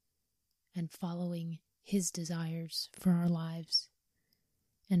God and following His desires for our lives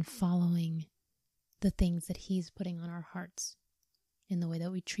and following the things that He's putting on our hearts in the way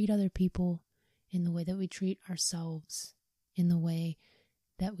that we treat other people, in the way that we treat ourselves, in the way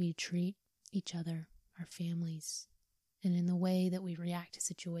that we treat each other, our families, and in the way that we react to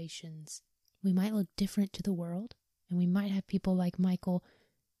situations. We might look different to the world, and we might have people like Michal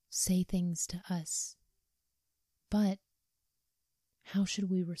say things to us. But how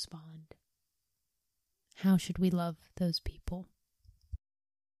should we respond? How should we love those people?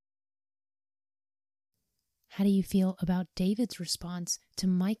 How do you feel about David's response to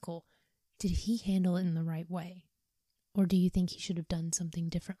Michal? Did he handle it in the right way? Or do you think he should have done something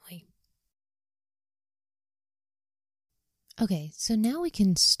differently? Okay, so now we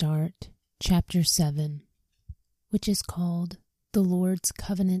can start chapter 7, which is called The Lord's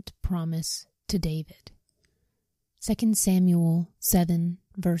Covenant Promise to David. 2 Samuel 7,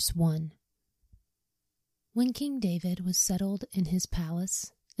 verse 1. When King David was settled in his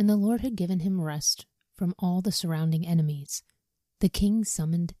palace, and the Lord had given him rest from all the surrounding enemies, the king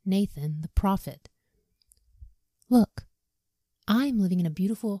summoned Nathan the prophet. "Look, I am living in a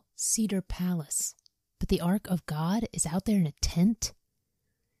beautiful cedar palace, but the ark of God is out there in a tent."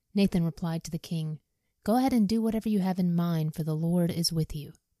 Nathan replied to the king, "Go ahead and do whatever you have in mind, for the Lord is with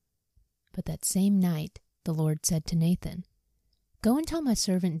you." But that same night the Lord said to Nathan, "Go and tell my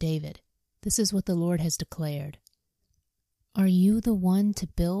servant David, this is what the Lord has declared. Are you the one to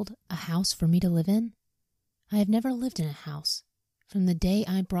build a house for me to live in? I have never lived in a house. From the day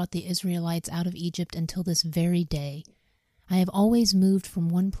I brought the Israelites out of Egypt until this very day, I have always moved from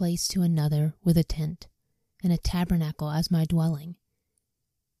one place to another with a tent and a tabernacle as my dwelling.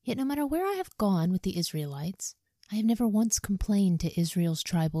 Yet no matter where I have gone with the Israelites, I have never once complained to Israel's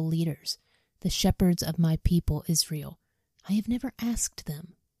tribal leaders, the shepherds of my people Israel. I have never asked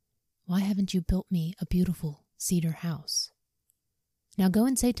them, 'Why haven't you built me a beautiful cedar house?' Now go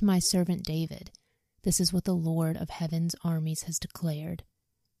and say to my servant David, 'This is what the Lord of heaven's armies has declared.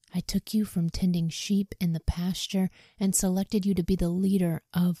 I took you from tending sheep in the pasture and selected you to be the leader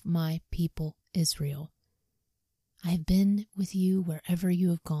of my people Israel. I have been with you wherever you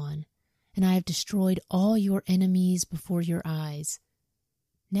have gone, and I have destroyed all your enemies before your eyes.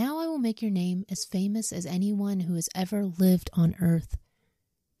 Now I will make your name as famous as anyone who has ever lived on earth,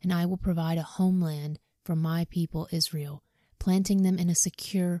 and I will provide a homeland for my people Israel, planting them in a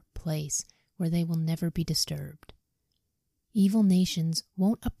secure place where they will never be disturbed. Evil nations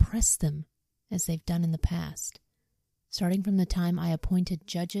won't oppress them as they've done in the past, starting from the time I appointed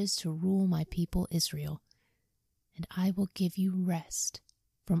judges to rule my people Israel, and I will give you rest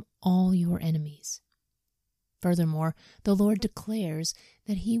from all your enemies. Furthermore, the Lord declares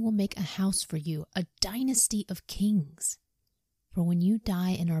that he will make a house for you, a dynasty of kings. For when you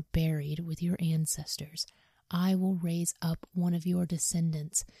die and are buried with your ancestors, I will raise up one of your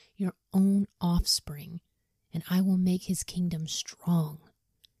descendants, your own offspring, and I will make his kingdom strong.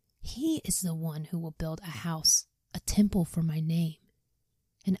 He is the one who will build a house, a temple for my name,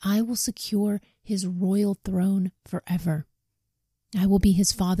 and I will secure his royal throne forever. I will be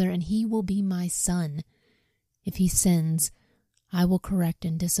his father, and he will be my son. If he sins, I will correct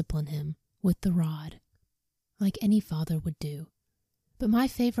and discipline him with the rod, like any father would do. But my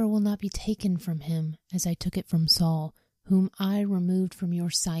favor will not be taken from him as I took it from Saul, whom I removed from your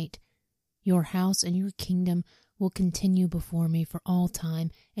sight. Your house and your kingdom will continue before me for all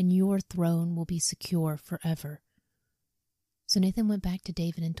time, and your throne will be secure forever." So Nathan went back to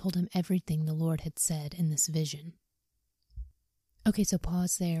David and told him everything the Lord had said in this vision. Okay, so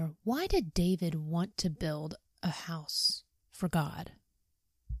pause there. Why did David want to build a house for God?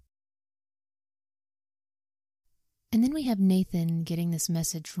 And then we have Nathan getting this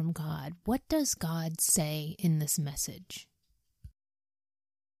message from God. What does God say in this message?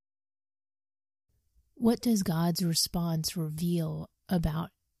 What does God's response reveal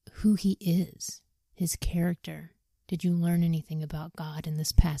about who he is, his character? Did you learn anything about God in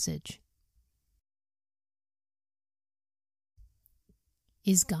this passage?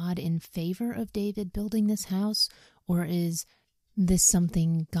 Is God in favor of David building this house, or is this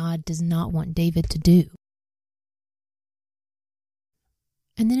something God does not want David to do?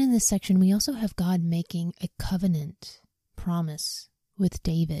 And then in this section, we also have God making a covenant promise with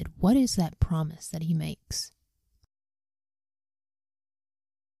David. What is that promise that he makes?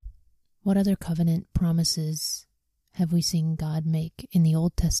 What other covenant promises have we seen God make in the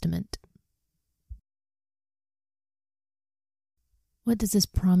Old Testament? What does this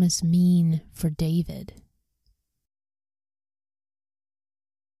promise mean for David?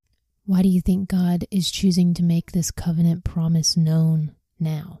 Why do you think God is choosing to make this covenant promise known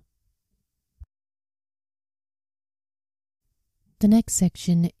now? The next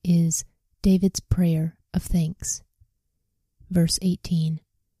section is David's prayer of thanks. Verse 18.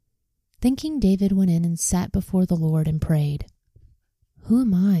 Thinking, David went in and sat before the Lord and prayed, "Who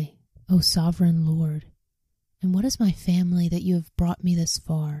am I, O sovereign Lord? And what is my family that you have brought me this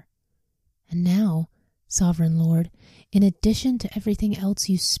far? And now, sovereign Lord, in addition to everything else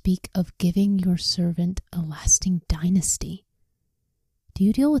you speak of giving your servant a lasting dynasty. Do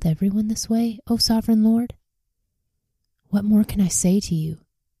you deal with everyone this way, O sovereign Lord? What more can I say to you?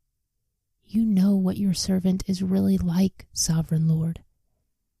 You know what your servant is really like, sovereign Lord.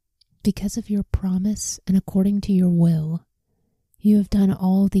 Because of your promise and according to your will, you have done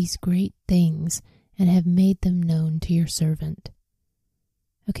all these great things and have made them known to your servant."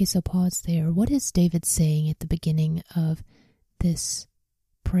 Okay, so pause there. What is David saying at the beginning of this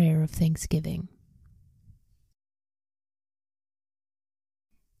prayer of thanksgiving?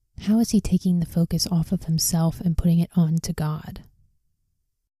 How is he taking the focus off of himself and putting it on to God?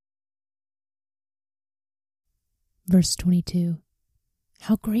 Verse 22.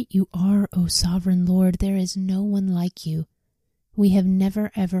 How great you are, O sovereign Lord! There is no one like you. We have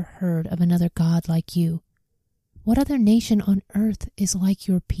never ever heard of another God like you. What other nation on earth is like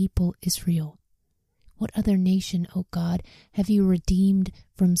your people Israel? What other nation, O God, have you redeemed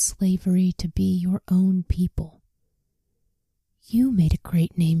from slavery to be your own people? You made a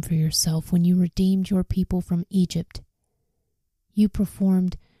great name for yourself when you redeemed your people from Egypt. You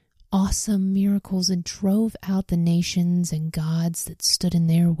performed awesome miracles and drove out the nations and gods that stood in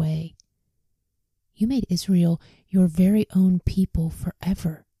their way. You made Israel your very own people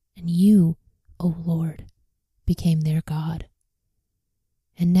forever, and you, O Lord, became their God.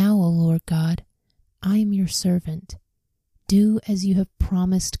 And now, O Lord God, I am your servant. Do as you have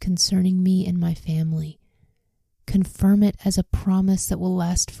promised concerning me and my family. Confirm it as a promise that will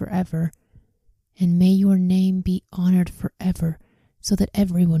last forever, and may your name be honored forever, so that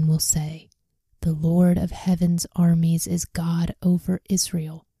everyone will say, the Lord of heaven's armies is God over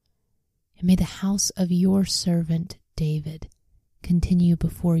Israel. And may the house of your servant David continue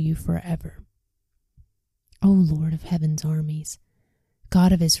before you forever. O Lord of heaven's armies,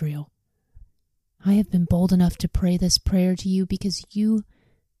 God of Israel, I have been bold enough to pray this prayer to you because you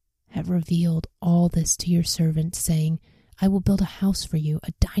have revealed all this to your servant, saying, I will build a house for you,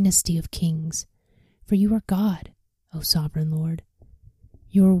 a dynasty of kings. For you are God, O sovereign Lord.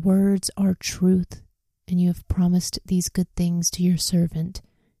 Your words are truth, and you have promised these good things to your servant.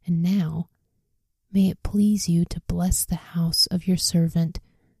 And now, may it please you to bless the house of your servant,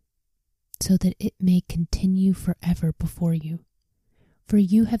 so that it may continue forever before you. For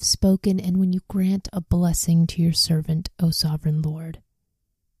you have spoken, and when you grant a blessing to your servant, O sovereign Lord,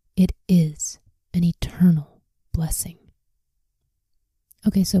 it is an eternal blessing.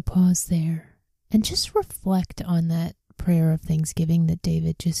 Okay, so pause there and just reflect on that prayer of thanksgiving that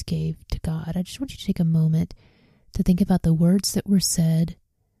David just gave to God. I just want you to take a moment to think about the words that were said,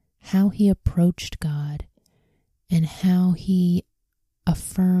 how he approached God, and how he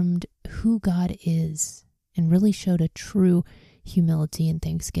affirmed who God is and really showed a true humility and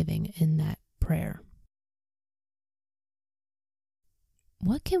thanksgiving in that prayer.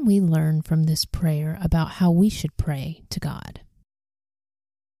 What can we learn from this prayer about how we should pray to God?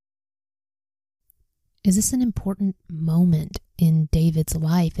 Is this an important moment in David's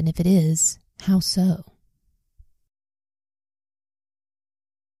life? And if it is, how so?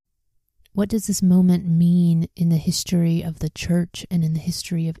 What does this moment mean in the history of the church and in the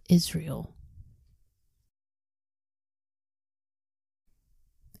history of Israel?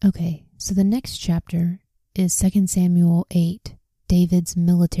 Okay, so the next chapter is 2 Samuel 8, David's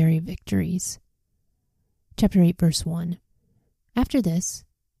military victories. Chapter 8, verse 1. After this,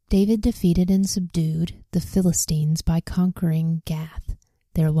 David defeated and subdued the Philistines by conquering Gath,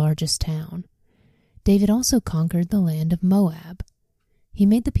 their largest town. David also conquered the land of Moab. He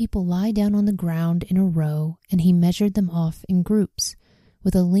made the people lie down on the ground in a row, and he measured them off in groups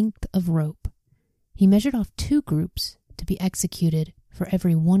with a length of rope. He measured off 2 groups to be executed for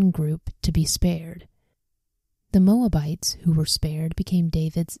every 1 group to be spared. The Moabites who were spared became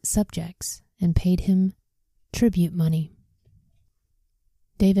David's subjects and paid him tribute money.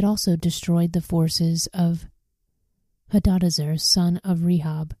 David also destroyed the forces of Hadadezer, son of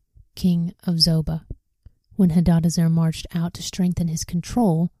Rehob, king of Zobah, when Hadadezer marched out to strengthen his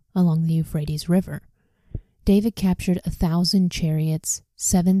control along the Euphrates River. David captured 1,000 chariots,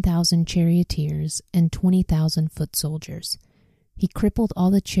 7,000 charioteers, and 20,000 foot soldiers. He crippled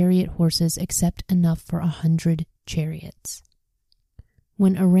all the chariot horses except enough for 100 chariots.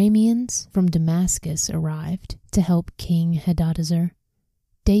 When Arameans from Damascus arrived to help King Hadadezer,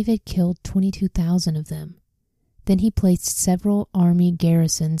 David killed 22,000 of them. Then he placed several army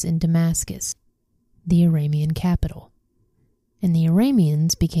garrisons in Damascus, the Aramean capital. And the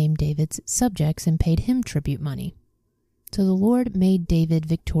Arameans became David's subjects and paid him tribute money. So the Lord made David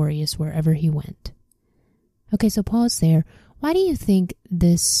victorious wherever he went. Okay, so pause there. Why do you think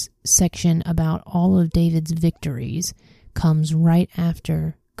this section about all of David's victories comes right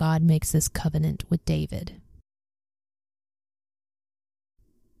after God makes this covenant with David?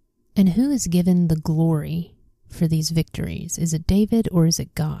 And who is given the glory for these victories? Is it David or is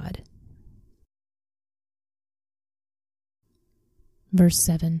it God? Verse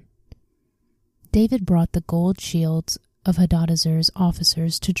 7. David brought the gold shields of Hadadezer's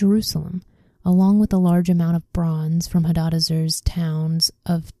officers to Jerusalem, along with a large amount of bronze from Hadadezer's towns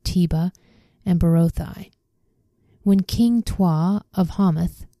of Teba and Berothai. When King Tua of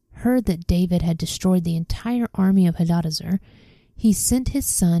Hamath heard that David had destroyed the entire army of Hadadezer, he sent his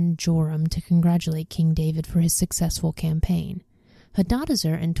son Joram to congratulate King David for his successful campaign.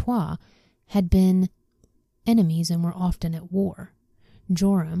 Hadadezer and Tua had been enemies and were often at war.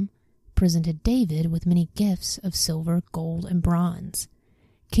 Joram presented David with many gifts of silver, gold, and bronze.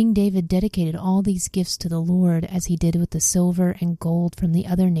 King David dedicated all these gifts to the Lord as he did with the silver and gold from the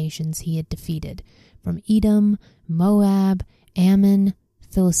other nations he had defeated, from Edom, Moab, Ammon,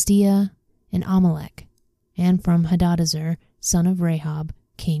 Philistia, and Amalek, and from Hadadezer, son of Rahab,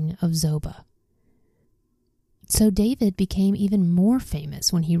 king of Zobah. So David became even more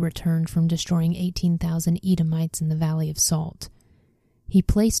famous when he returned from destroying 18,000 Edomites in the Valley of Salt. He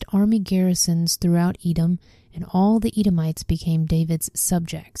placed army garrisons throughout Edom, and all the Edomites became David's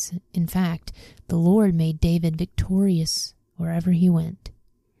subjects. In fact, the Lord made David victorious wherever he went.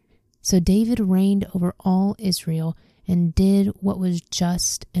 So David reigned over all Israel and did what was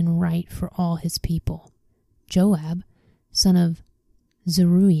just and right for all his people. Joab, son of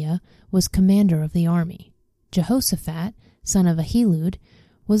Zeruiah, was commander of the army. Jehoshaphat, son of Ahilud,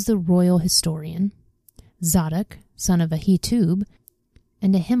 was the royal historian. Zadok, son of Ahitub,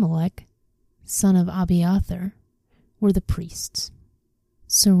 and Ahimelech, son of Abiathar, were the priests.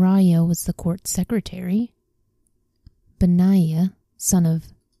 Sariah was the court secretary. Benaiah, son of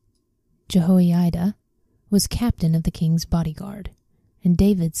Jehoiada, was captain of the king's bodyguard, and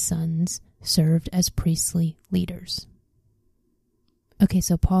David's sons served as priestly leaders. Okay,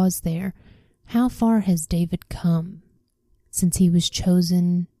 so pause there. How far has David come since he was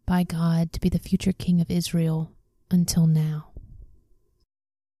chosen by God to be the future king of Israel until now?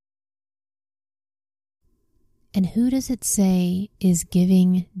 And who does it say is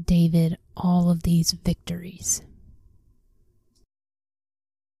giving David all of these victories?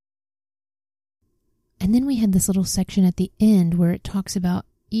 And then we had this little section at the end where it talks about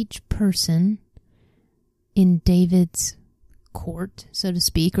each person in David's court, so to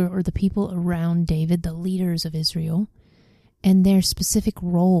speak, or the people around David, the leaders of Israel, and their specific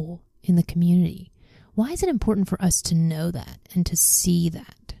role in the community. Why is it important for us to know that and to see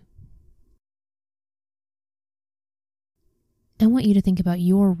that? I want you to think about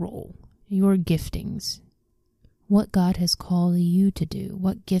your role, your giftings, what God has called you to do,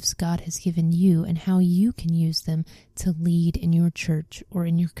 what gifts God has given you, and how you can use them to lead in your church or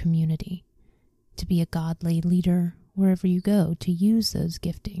in your community, to be a godly leader wherever you go, to use those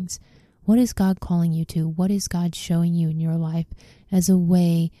giftings. What is God calling you to? What is God showing you in your life as a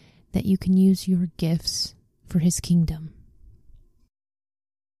way that you can use your gifts for His kingdom?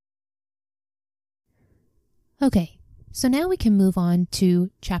 Okay, so now we can move on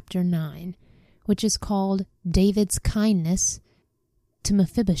to chapter 9, which is called David's Kindness to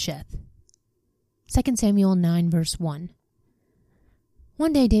Mephibosheth. 2 Samuel 9 verse 1.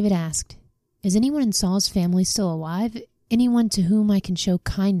 One day David asked, "Is anyone in Saul's family still alive? Anyone to whom I can show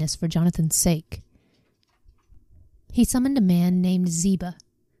kindness for Jonathan's sake?" He summoned a man named Ziba,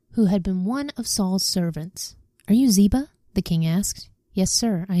 who had been one of Saul's servants. "Are you Ziba?" the king asked. "Yes,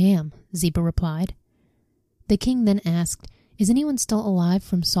 sir, I am," Ziba replied. The king then asked, "Is anyone still alive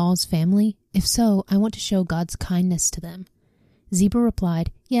from Saul's family? If so, I want to show God's kindness to them." Ziba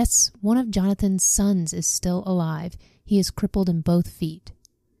replied, "Yes, one of Jonathan's sons is still alive. He is crippled in both feet."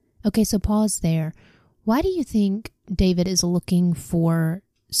 Okay, so pause there. Why do you think David is looking for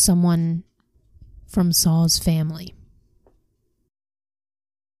someone from Saul's family?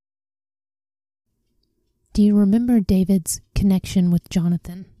 Do you remember David's connection with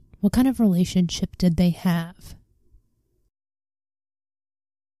Jonathan? What kind of relationship did they have?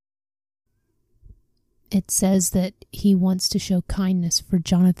 It says that he wants to show kindness for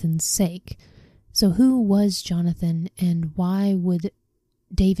Jonathan's sake. So who was Jonathan, and why would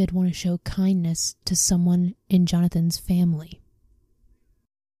David want to show kindness to someone in Jonathan's family?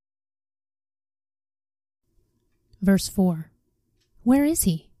 Verse 4. "Where is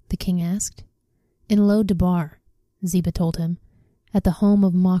he?" the king asked. "In Lo-debar," Ziba told him, "at the home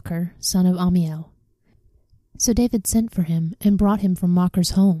of Machir, son of Ammiel." So David sent for him and brought him from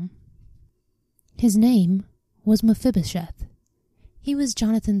Machir's home. His name was Mephibosheth. He was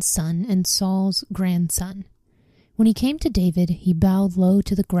Jonathan's son and Saul's grandson. When he came to David, he bowed low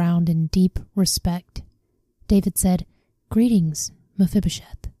to the ground in deep respect. David said, "Greetings,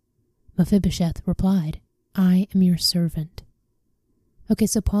 Mephibosheth." Mephibosheth replied, "I am your servant." Okay,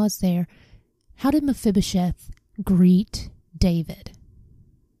 so pause there. How did Mephibosheth greet David?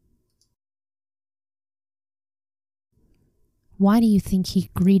 Why do you think he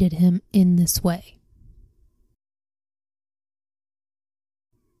greeted him in this way?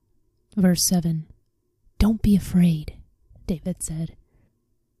 Verse 7. "Don't be afraid," David said.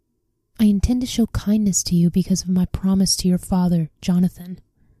 "I intend to show kindness to you because of my promise to your father, Jonathan.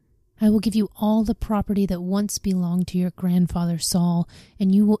 I will give you all the property that once belonged to your grandfather Saul,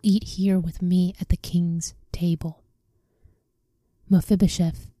 and you will eat here with me at the king's table."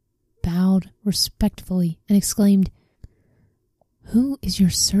 Mephibosheth bowed respectfully and exclaimed, "Who is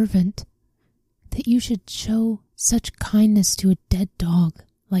your servant that you should show such kindness to a dead dog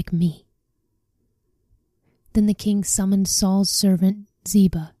like me?" Then the king summoned Saul's servant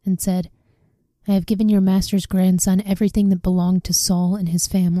Ziba and said, I have given your master's grandson everything that belonged to Saul and his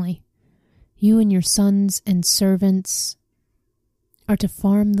family. You and your sons and servants are to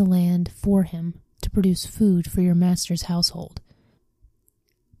farm the land for him to produce food for your master's household.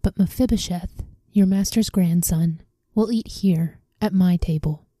 But Mephibosheth, your master's grandson, will eat here at my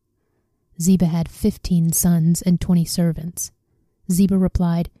table. Ziba had 15 sons and 20 servants. Ziba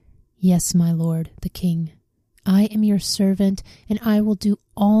replied, Yes, my lord, the king. I am your servant, and I will do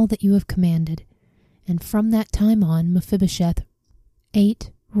all that you have commanded. And from that time on, Mephibosheth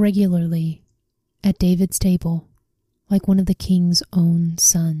ate regularly at David's table, like one of the king's own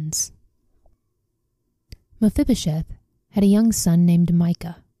sons. Mephibosheth had a young son named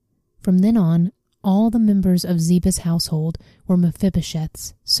Micah. From then on, all the members of Ziba's household were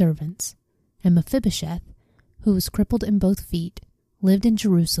Mephibosheth's servants. And Mephibosheth, who was crippled in both feet, lived in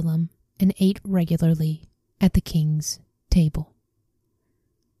Jerusalem and ate regularly at the king's table.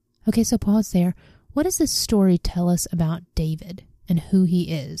 Okay, so pause there. What does this story tell us about David and who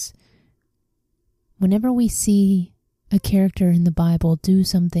he is? Whenever we see a character in the Bible do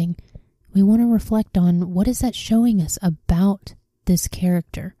something, we want to reflect on what is that showing us about this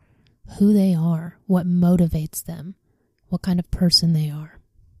character, who they are, what motivates them, what kind of person they are.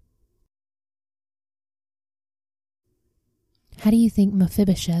 How do you think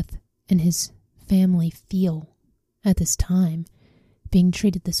Mephibosheth and his family feel at this time, being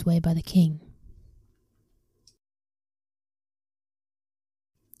treated this way by the king?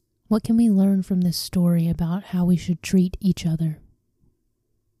 What can we learn from this story about how we should treat each other?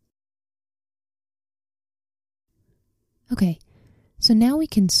 Okay, so now we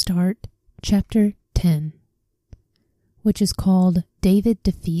can start chapter 10, which is called David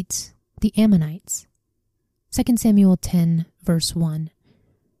Defeats the Ammonites. 2 Samuel 10, verse 1.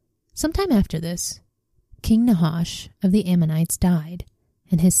 Sometime after this, King Nahash of the Ammonites died,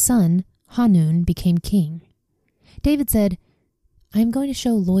 and his son Hanun became king. David said, I am going to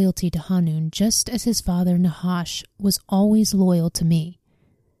show loyalty to Hanun just as his father Nahash was always loyal to me.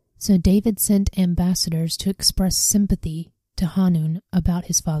 So David sent ambassadors to express sympathy to Hanun about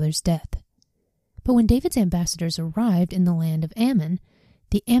his father's death. But when David's ambassadors arrived in the land of Ammon,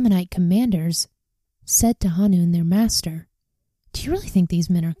 the Ammonite commanders said to Hanun, their master, Do you really think these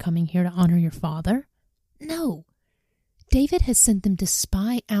men are coming here to honor your father? No. David has sent them to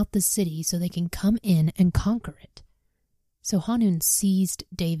spy out the city so they can come in and conquer it. So Hanun seized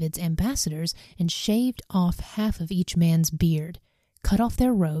David's ambassadors and shaved off half of each man's beard, cut off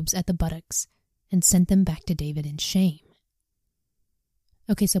their robes at the buttocks, and sent them back to David in shame.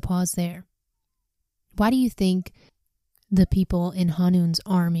 Okay, so pause there. Why do you think the people in Hanun's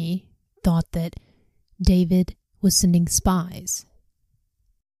army thought that David was sending spies?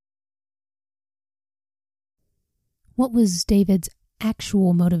 What was David's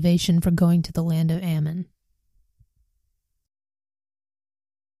actual motivation for going to the land of Ammon?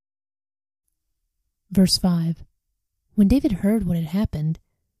 Verse 5. When David heard what had happened,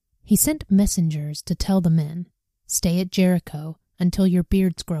 he sent messengers to tell the men, Stay at Jericho until your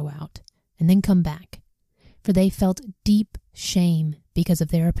beards grow out, and then come back. For they felt deep shame because of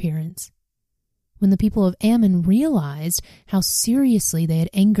their appearance. When the people of Ammon realized how seriously they had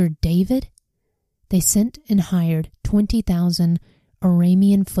angered David, they sent and hired 20,000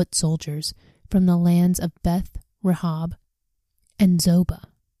 Aramean foot soldiers from the lands of Beth Rehob and Zobah,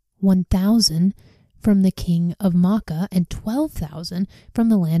 1,000 from the king of Maacah, and 12,000 from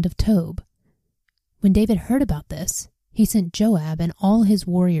the land of Tob. When David heard about this, he sent Joab and all his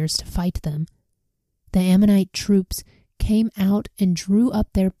warriors to fight them. The Ammonite troops came out and drew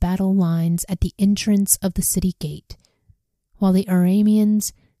up their battle lines at the entrance of the city gate, while the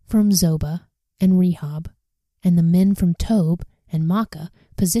Arameans from Zobah and Rehob and the men from Tob and Maacah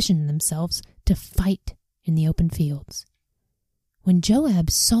positioned themselves to fight in the open fields. When Joab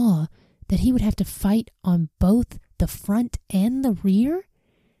saw that he would have to fight on both the front and the rear,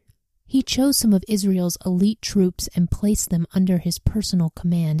 he chose some of Israel's elite troops and placed them under his personal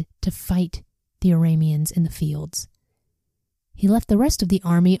command to fight the Arameans in the fields. He left the rest of the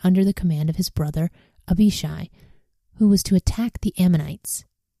army under the command of his brother Abishai, who was to attack the Ammonites.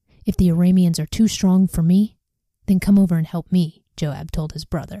 If the Arameans are too strong for me, then come over and help me, Joab told his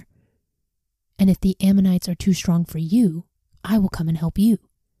brother. And if the Ammonites are too strong for you, I will come and help you.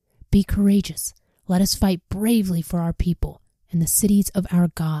 Be courageous. Let us fight bravely for our people and the cities of our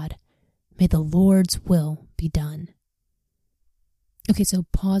God. May the Lord's will be done. Okay, so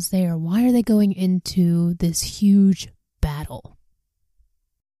pause there. Why are they going into this huge battle?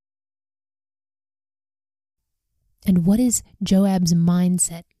 And what is Joab's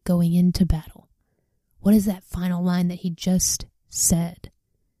mindset going into battle? What is that final line that he just said?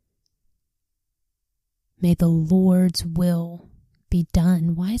 May the Lord's will be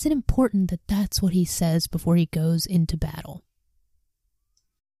done. Why is it important that that's what he says before he goes into battle?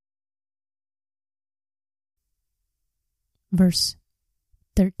 Verse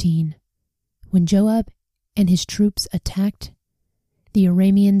 13. When Joab and his troops attacked, the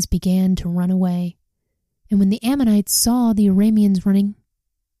Arameans began to run away. And when the Ammonites saw the Arameans running,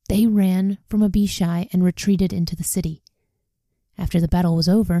 they ran from Abishai and retreated into the city. After the battle was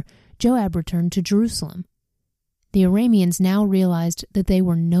over, Joab returned to Jerusalem. The Arameans now realized that they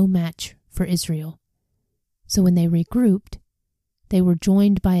were no match for Israel. So when they regrouped, they were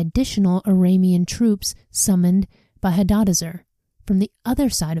joined by additional Aramean troops summoned by Hadadezer from the other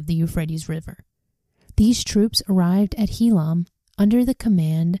side of the Euphrates River. These troops arrived at Helam under the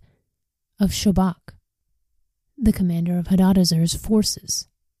command of Shobach, the commander of Hadadezer's forces.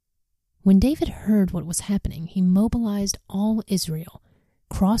 When David heard what was happening, he mobilized all Israel,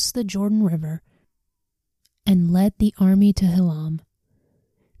 crossed the Jordan River, and led the army to Helam.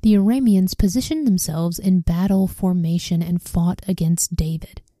 The Arameans positioned themselves in battle formation and fought against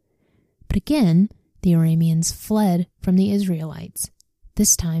David. But again, the Arameans fled from the Israelites.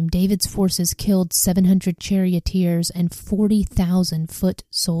 This time, David's forces killed 700 charioteers and 40,000 foot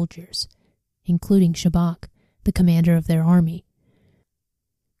soldiers, including Shobach, the commander of their army.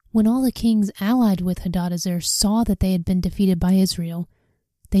 When all the kings allied with Hadadezer saw that they had been defeated by Israel,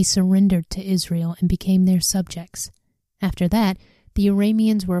 they surrendered to Israel and became their subjects. After that, the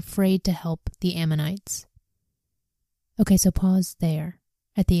Arameans were afraid to help the Ammonites. Okay, so pause there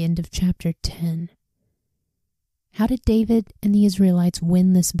at the end of chapter 10. How did David and the Israelites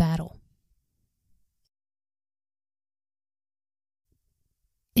win this battle?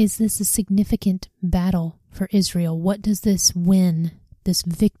 Is this a significant battle for Israel? What does this win, this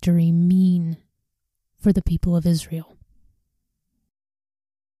victory, mean for the people of Israel?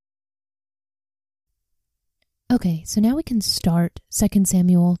 Okay, so now we can start 2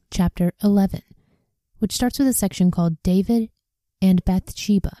 Samuel chapter 11, which starts with a section called David and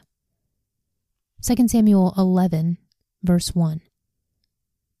Bathsheba. 2 Samuel 11, verse 1.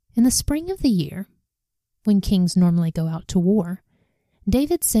 In the spring of the year, when kings normally go out to war,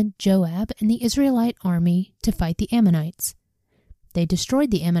 David sent Joab and the Israelite army to fight the Ammonites. They destroyed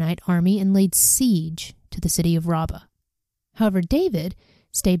the Ammonite army and laid siege to the city of Rabbah. However, David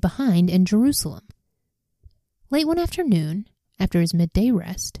stayed behind in Jerusalem. Late one afternoon, after his midday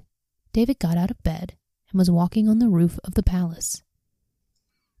rest, David got out of bed and was walking on the roof of the palace.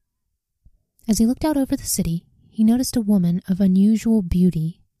 As he looked out over the city, he noticed a woman of unusual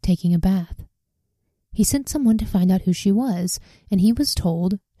beauty taking a bath. He sent someone to find out who she was, and he was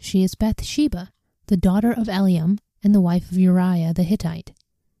told she is Bathsheba, the daughter of Eliam and the wife of Uriah the Hittite.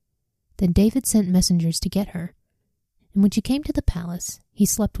 Then David sent messengers to get her, and when she came to the palace, he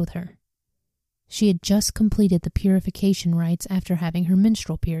slept with her. She had just completed the purification rites after having her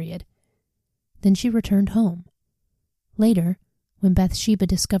menstrual period. Then she returned home. Later, when Bathsheba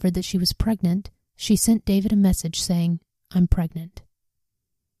discovered that she was pregnant, she sent David a message saying, "I'm pregnant."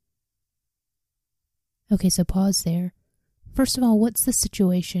 Okay, so pause there. First of all, what's the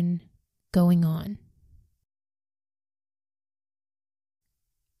situation going on?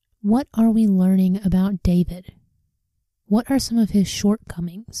 What are we learning about David? What are some of his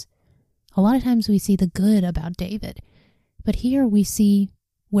shortcomings? A lot of times we see the good about David, but here we see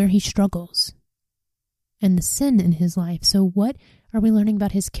where he struggles and the sin in his life. So what are we learning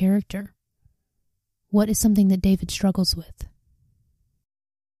about his character? What is something that David struggles with?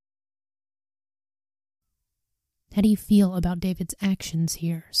 How do you feel about David's actions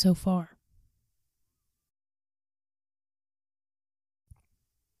here so far?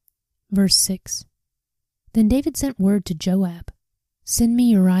 Verse 6. Then David sent word to Joab, "Send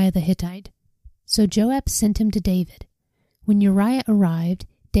me Uriah the Hittite." So Joab sent him to David. When Uriah arrived,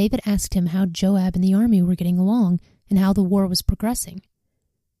 David asked him how Joab and the army were getting along and how the war was progressing.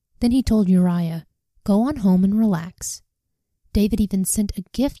 Then he told Uriah, "Go on home and relax." David even sent a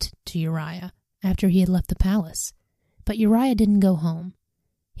gift to Uriah after he had left the palace. But Uriah didn't go home.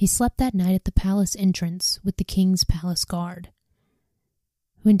 He slept that night at the palace entrance with the king's palace guard.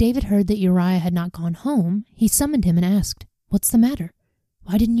 When David heard that Uriah had not gone home, he summoned him and asked, "What's the matter?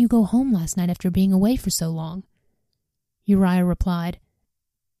 Why didn't you go home last night after being away for so long?" Uriah replied,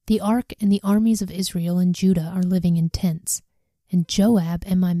 "The ark and the armies of Israel and Judah are living in tents, and Joab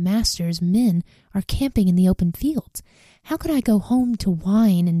and my master's men are camping in the open fields. How could I go home to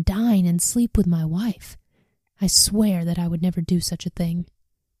wine and dine and sleep with my wife? I swear that I would never do such a thing."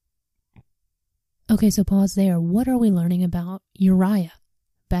 Okay, so pause there. What are we learning about Uriah,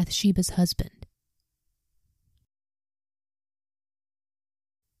 Bathsheba's husband?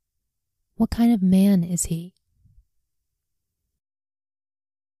 What kind of man is he?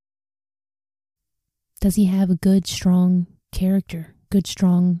 Does he have a good, strong character, good,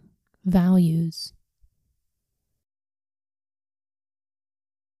 strong values?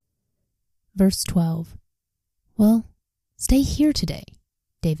 Verse 12. Well, stay here today,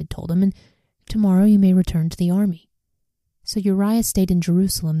 David told him, and tomorrow you may return to the army. So Uriah stayed in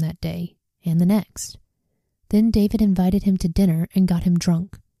Jerusalem that day and the next. Then David invited him to dinner and got him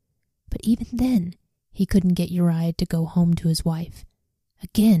drunk. But even then, he couldn't get Uriah to go home to his wife.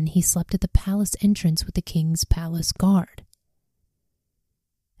 Again, he slept at the palace entrance with the king's palace guard.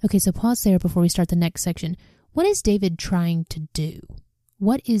 Okay, so pause there before we start the next section. What is David trying to do?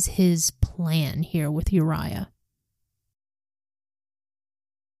 What is his plan here with Uriah?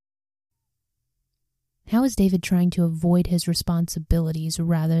 How is David trying to avoid his responsibilities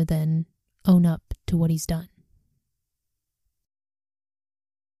rather than own up to what he's done?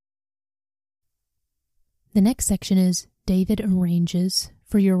 The next section is David arranges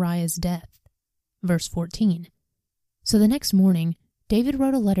for Uriah's death. Verse 14. So the next morning, David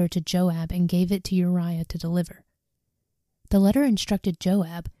wrote a letter to Joab and gave it to Uriah to deliver. The letter instructed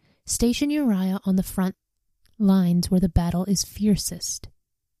Joab, station Uriah on the front lines where the battle is fiercest,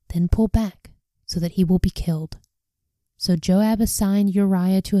 then pull back so that he will be killed. So Joab assigned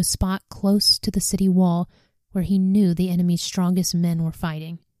Uriah to a spot close to the city wall where he knew the enemy's strongest men were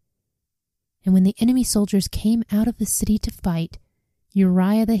fighting. And when the enemy soldiers came out of the city to fight,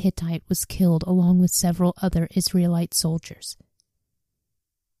 Uriah the Hittite was killed along with several other Israelite soldiers.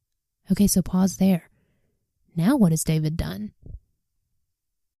 Okay, so pause there. Now what has David done?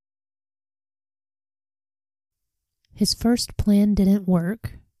 His first plan didn't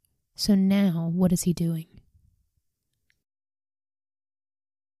work, so now what is he doing?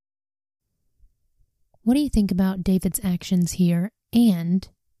 What do you think about David's actions here, and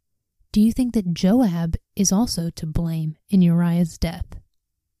do you think that Joab is also to blame in Uriah's death?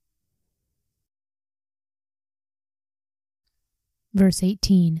 Verse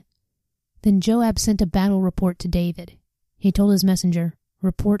 18. Then Joab sent a battle report to David. He told his messenger,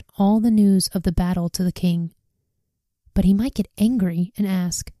 report all the news of the battle to the king. But he might get angry and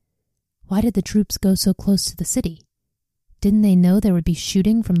ask, why did the troops go so close to the city? Didn't they know there would be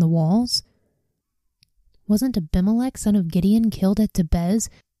shooting from the walls? Wasn't Abimelech, son of Gideon, killed at Tebez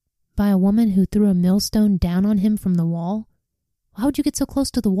by a woman who threw a millstone down on him from the wall? Why would you get so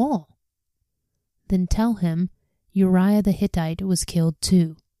close to the wall? Then tell him Uriah the Hittite was killed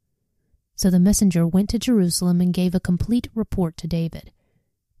too. So the messenger went to Jerusalem and gave a complete report to David.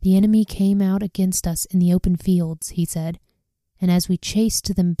 The enemy came out against us in the open fields, he said, and as we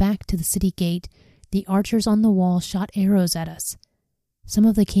chased them back to the city gate, the archers on the wall shot arrows at us. Some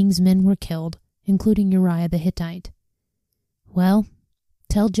of the king's men were killed, including Uriah the Hittite. Well,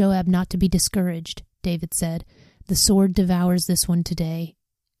 tell Joab not to be discouraged, David said. The sword devours this one today,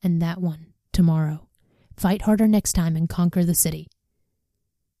 and that one tomorrow. Fight harder next time and conquer the city.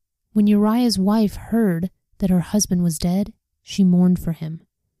 When Uriah's wife heard that her husband was dead, she mourned for him.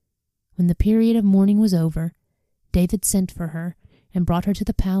 When the period of mourning was over, David sent for her and brought her to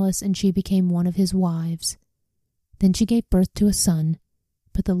the palace, and she became one of his wives. Then she gave birth to a son,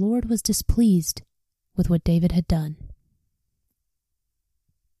 but the Lord was displeased with what David had done.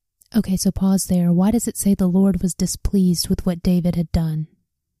 Okay, so pause there. Why does it say the Lord was displeased with what David had done?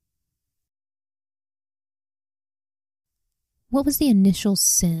 What was the initial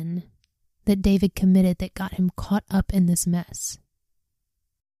sin that David committed that got him caught up in this mess?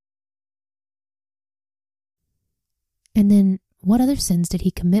 And then, what other sins did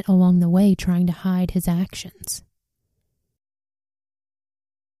he commit along the way trying to hide his actions?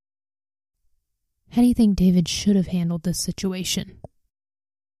 How do you think David should have handled this situation?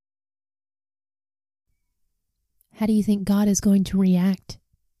 How do you think God is going to react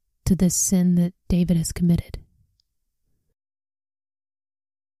to this sin that David has committed?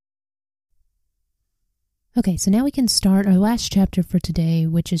 Okay, so now we can start our last chapter for today,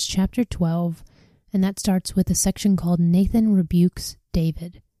 which is chapter 12, and that starts with a section called Nathan Rebukes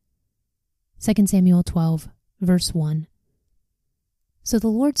David. 2 Samuel 12, verse 1. So the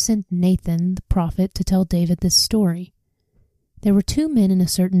Lord sent Nathan, the prophet, to tell David this story. There were 2 men in a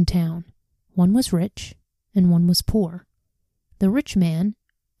certain town. One was rich, and one was poor. The rich man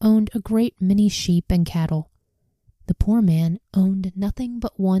owned a great many sheep and cattle. The poor man owned nothing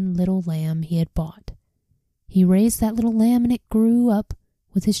but one little lamb he had bought. He raised that little lamb, and it grew up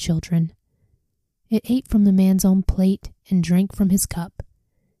with his children. It ate from the man's own plate and drank from his cup.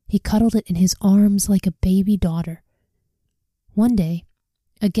 He cuddled it in his arms like a baby daughter. One day,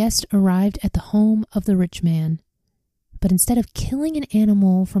 a guest arrived at the home of the rich man. But instead of killing an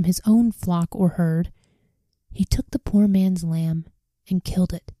animal from his own flock or herd, he took the poor man's lamb and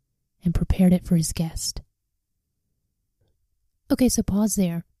killed it and prepared it for his guest. Okay, so pause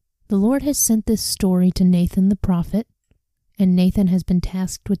there. The Lord has sent this story to Nathan the prophet, and Nathan has been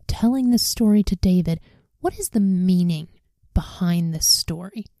tasked with telling this story to David. What is the meaning behind this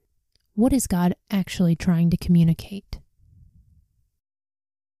story? What is God actually trying to communicate?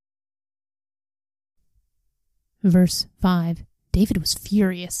 Verse 5, David was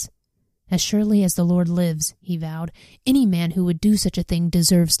furious. As surely as the Lord lives, he vowed, any man who would do such a thing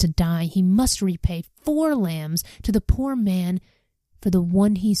deserves to die. He must repay 4 lambs to the poor man for the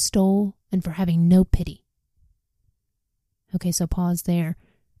one he stole and for having no pity. Okay, so pause there.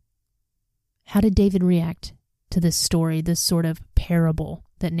 How did David react to this story, this sort of parable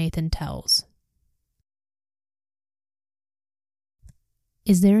that Nathan tells?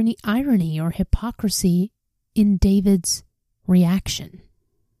 Is there any irony or hypocrisy in David's reaction?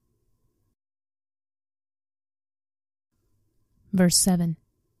 Verse 7.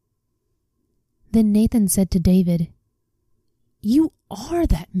 Then Nathan said to David, "You are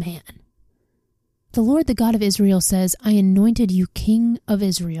that man. The Lord, the God of Israel, says, I anointed you king of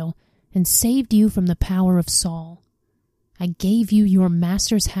Israel and saved you from the power of Saul. I gave you your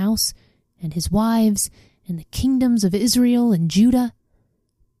master's house and his wives and the kingdoms of Israel and Judah.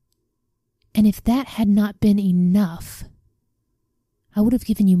 And if that had not been enough, I would have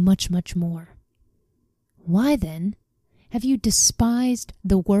given you much, much more. Why then have you despised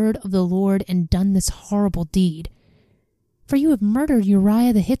the word of the Lord and done this horrible deed? For you have murdered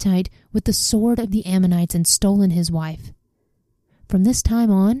Uriah the Hittite with the sword of the Ammonites and stolen his wife. From this time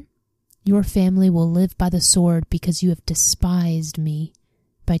on, your family will live by the sword because you have despised me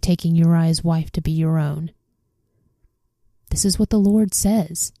by taking Uriah's wife to be your own. This is what the Lord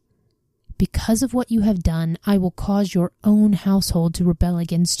says. Because of what you have done, I will cause your own household to rebel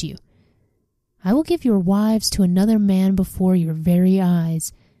against you. I will give your wives to another man before your very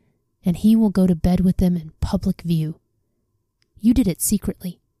eyes, and he will go to bed with them in public view. You did it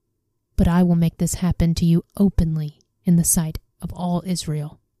secretly, but I will make this happen to you openly in the sight of all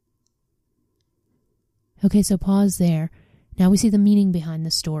Israel." Okay, so pause there. Now we see the meaning behind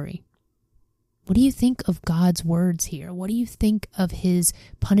the story. What do you think of God's words here? What do you think of his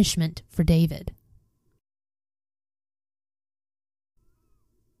punishment for David?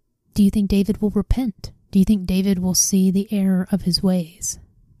 Do you think David will repent? Do you think David will see the error of his ways?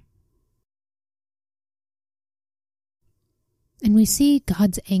 And we see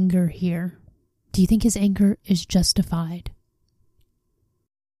God's anger here. Do you think his anger is justified?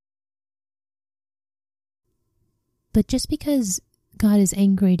 But just because God is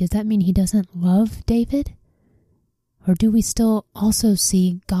angry, does that mean he doesn't love David? Or do we still also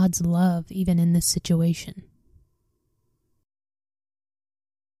see God's love even in this situation?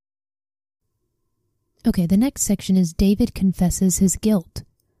 Okay, the next section is David confesses his guilt.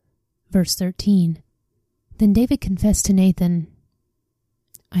 Verse 13. Then David confessed to Nathan,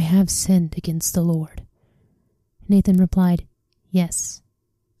 "I have sinned against the Lord." Nathan replied, "Yes,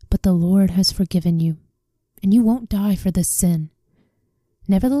 but the Lord has forgiven you, and you won't die for this sin.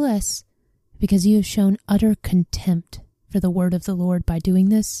 Nevertheless, because you have shown utter contempt for the word of the Lord by doing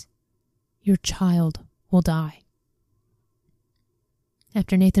this, your child will die."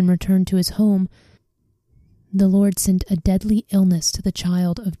 After Nathan returned to his home, the Lord sent a deadly illness to the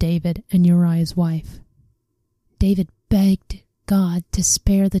child of David and Uriah's wife. David begged God to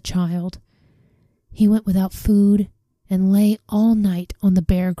spare the child. He went without food and lay all night on the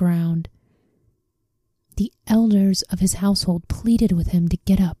bare ground. The elders of his household pleaded with him to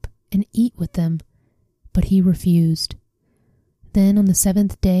get up and eat with them, but he refused. Then on the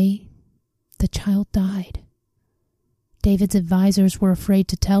 7th day, the child died. David's advisors were afraid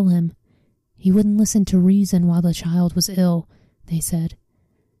to tell him. He wouldn't listen to reason while the child was ill, they said.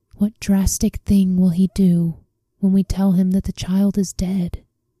 What drastic thing will he do when we tell him that the child is dead?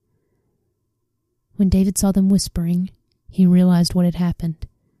 When David saw them whispering, he realized what had happened.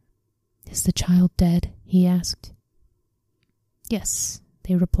 "Is the child dead?" he asked. "Yes,"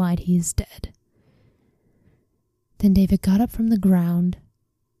 they replied, "he is dead." Then David got up from the ground,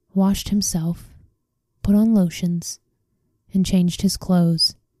 washed himself, put on lotions, and changed his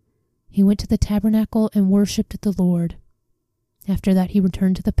clothes. He went to the tabernacle and worshipped the Lord. After that he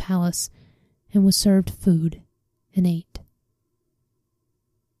returned to the palace and was served food and ate.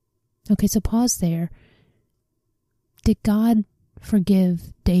 Okay, so pause there. Did God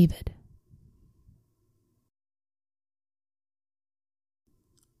forgive David?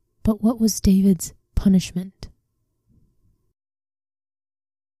 But what was David's punishment?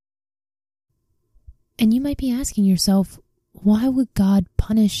 And you might be asking yourself, why would God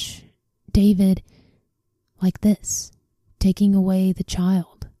punish David like this, taking away the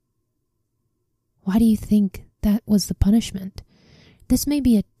child? Why do you think that was the punishment? This may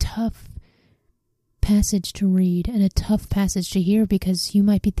be a tough passage to read and a tough passage to hear, because you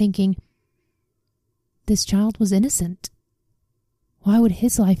might be thinking, this child was innocent. Why would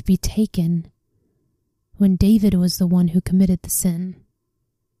his life be taken when David was the one who committed the sin?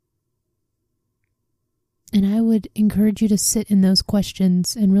 And I would encourage you to sit in those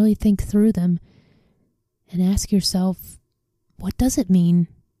questions and really think through them and ask yourself, what does it mean?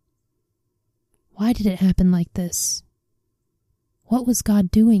 Why did it happen like this? What was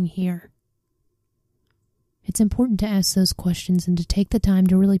God doing here? It's important to ask those questions and to take the time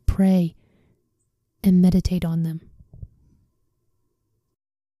to really pray and meditate on them.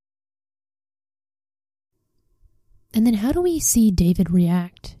 And then how do we see David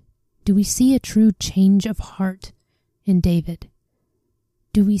react? Do we see a true change of heart in David?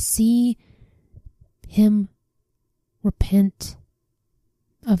 Do we see him repent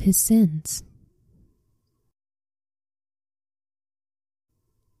of his sins?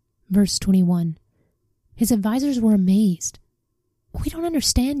 Verse 21. His advisors were amazed. "We don't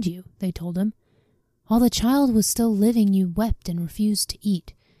understand you," they told him. "While the child was still living, you wept and refused to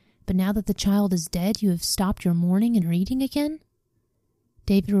eat. But now that the child is dead, you have stopped your mourning and are eating again?"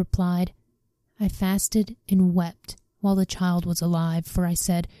 David replied, "I fasted and wept while the child was alive, for I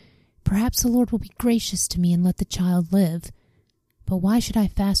said, 'Perhaps the Lord will be gracious to me and let the child live.' But why should I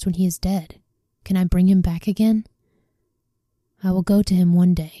fast when he is dead? Can I bring him back again? I will go to him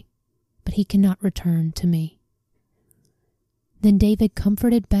one day, but he cannot return to me." Then David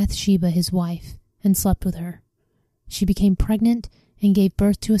comforted Bathsheba, his wife, and slept with her. She became pregnant and gave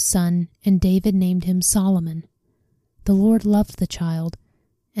birth to a son, and David named him Solomon. The Lord loved the child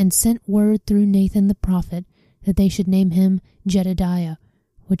and sent word through Nathan the prophet that they should name him Jedediah,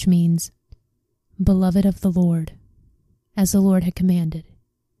 which means beloved of the Lord, as the Lord had commanded.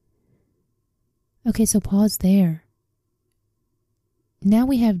 Okay, so pause there. Now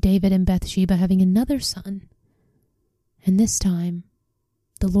we have David and Bathsheba having another son, and this time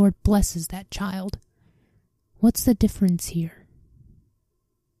the Lord blesses that child. What's the difference here?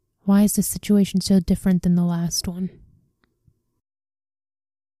 Why is this situation so different than the last one?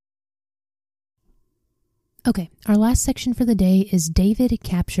 Okay, our last section for the day is David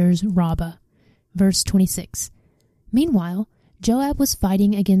captures Rabbah. Verse 26. Meanwhile, Joab was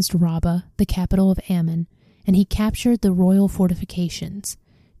fighting against Rabbah, the capital of Ammon, and he captured the royal fortifications.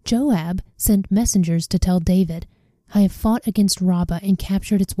 Joab sent messengers to tell David, "I have fought against Rabbah and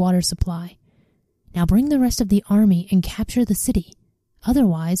captured its water supply. Now bring the rest of the army and capture the city.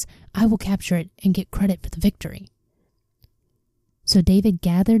 Otherwise, I will capture it and get credit for the victory." So David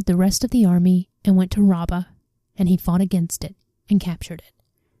gathered the rest of the army and went to Rabbah, and he fought against it and captured it.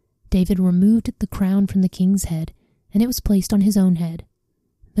 David removed the crown from the king's head, and it was placed on his own head.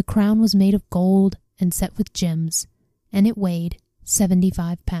 The crown was made of gold and set with gems, and it weighed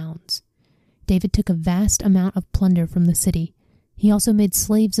 75 pounds. David took a vast amount of plunder from the city. He also made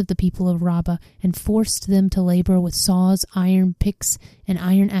slaves of the people of Rabbah and forced them to labor with saws, iron picks, and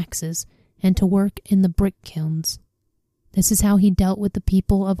iron axes, and to work in the brick kilns. This is how he dealt with the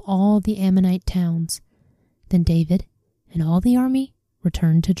people of all the Ammonite towns. Then David and all the army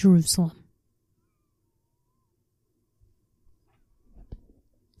returned to Jerusalem.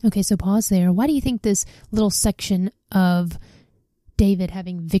 Okay, so pause there. Why do you think this little section of David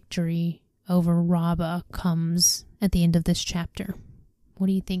having victory over Rabbah comes at the end of this chapter? What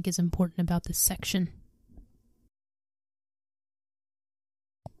do you think is important about this section?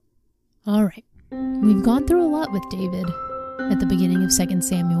 All right, we've gone through a lot with David at the beginning of 2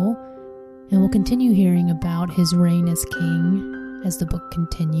 Samuel, and we'll continue hearing about his reign as king as the book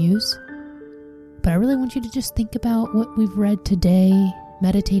continues. But I really want you to just think about what we've read today,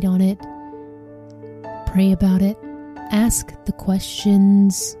 meditate on it, pray about it, ask the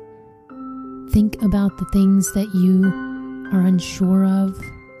questions, think about the things that you are unsure of,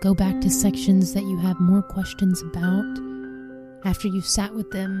 go back to sections that you have more questions about. After you've sat with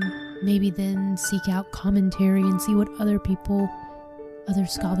them, maybe then seek out commentary and see what other people, other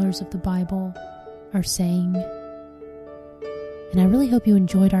scholars of the Bible are saying. And I really hope you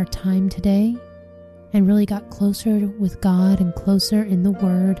enjoyed our time today and really got closer with God and closer in the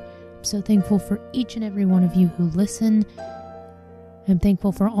Word. I'm so thankful for each and every one of you who listen. I'm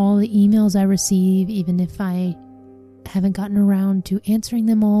thankful for all the emails I receive, even if I haven't gotten around to answering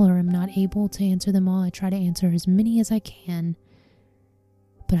them all or am not able to answer them all. I try to answer as many as I can.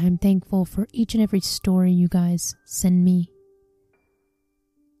 But I'm thankful for each and every story you guys send me.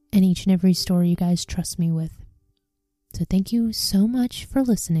 and each and every story you guys trust me with. So thank you so much for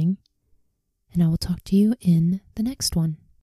listening, and I will talk to you in the next one.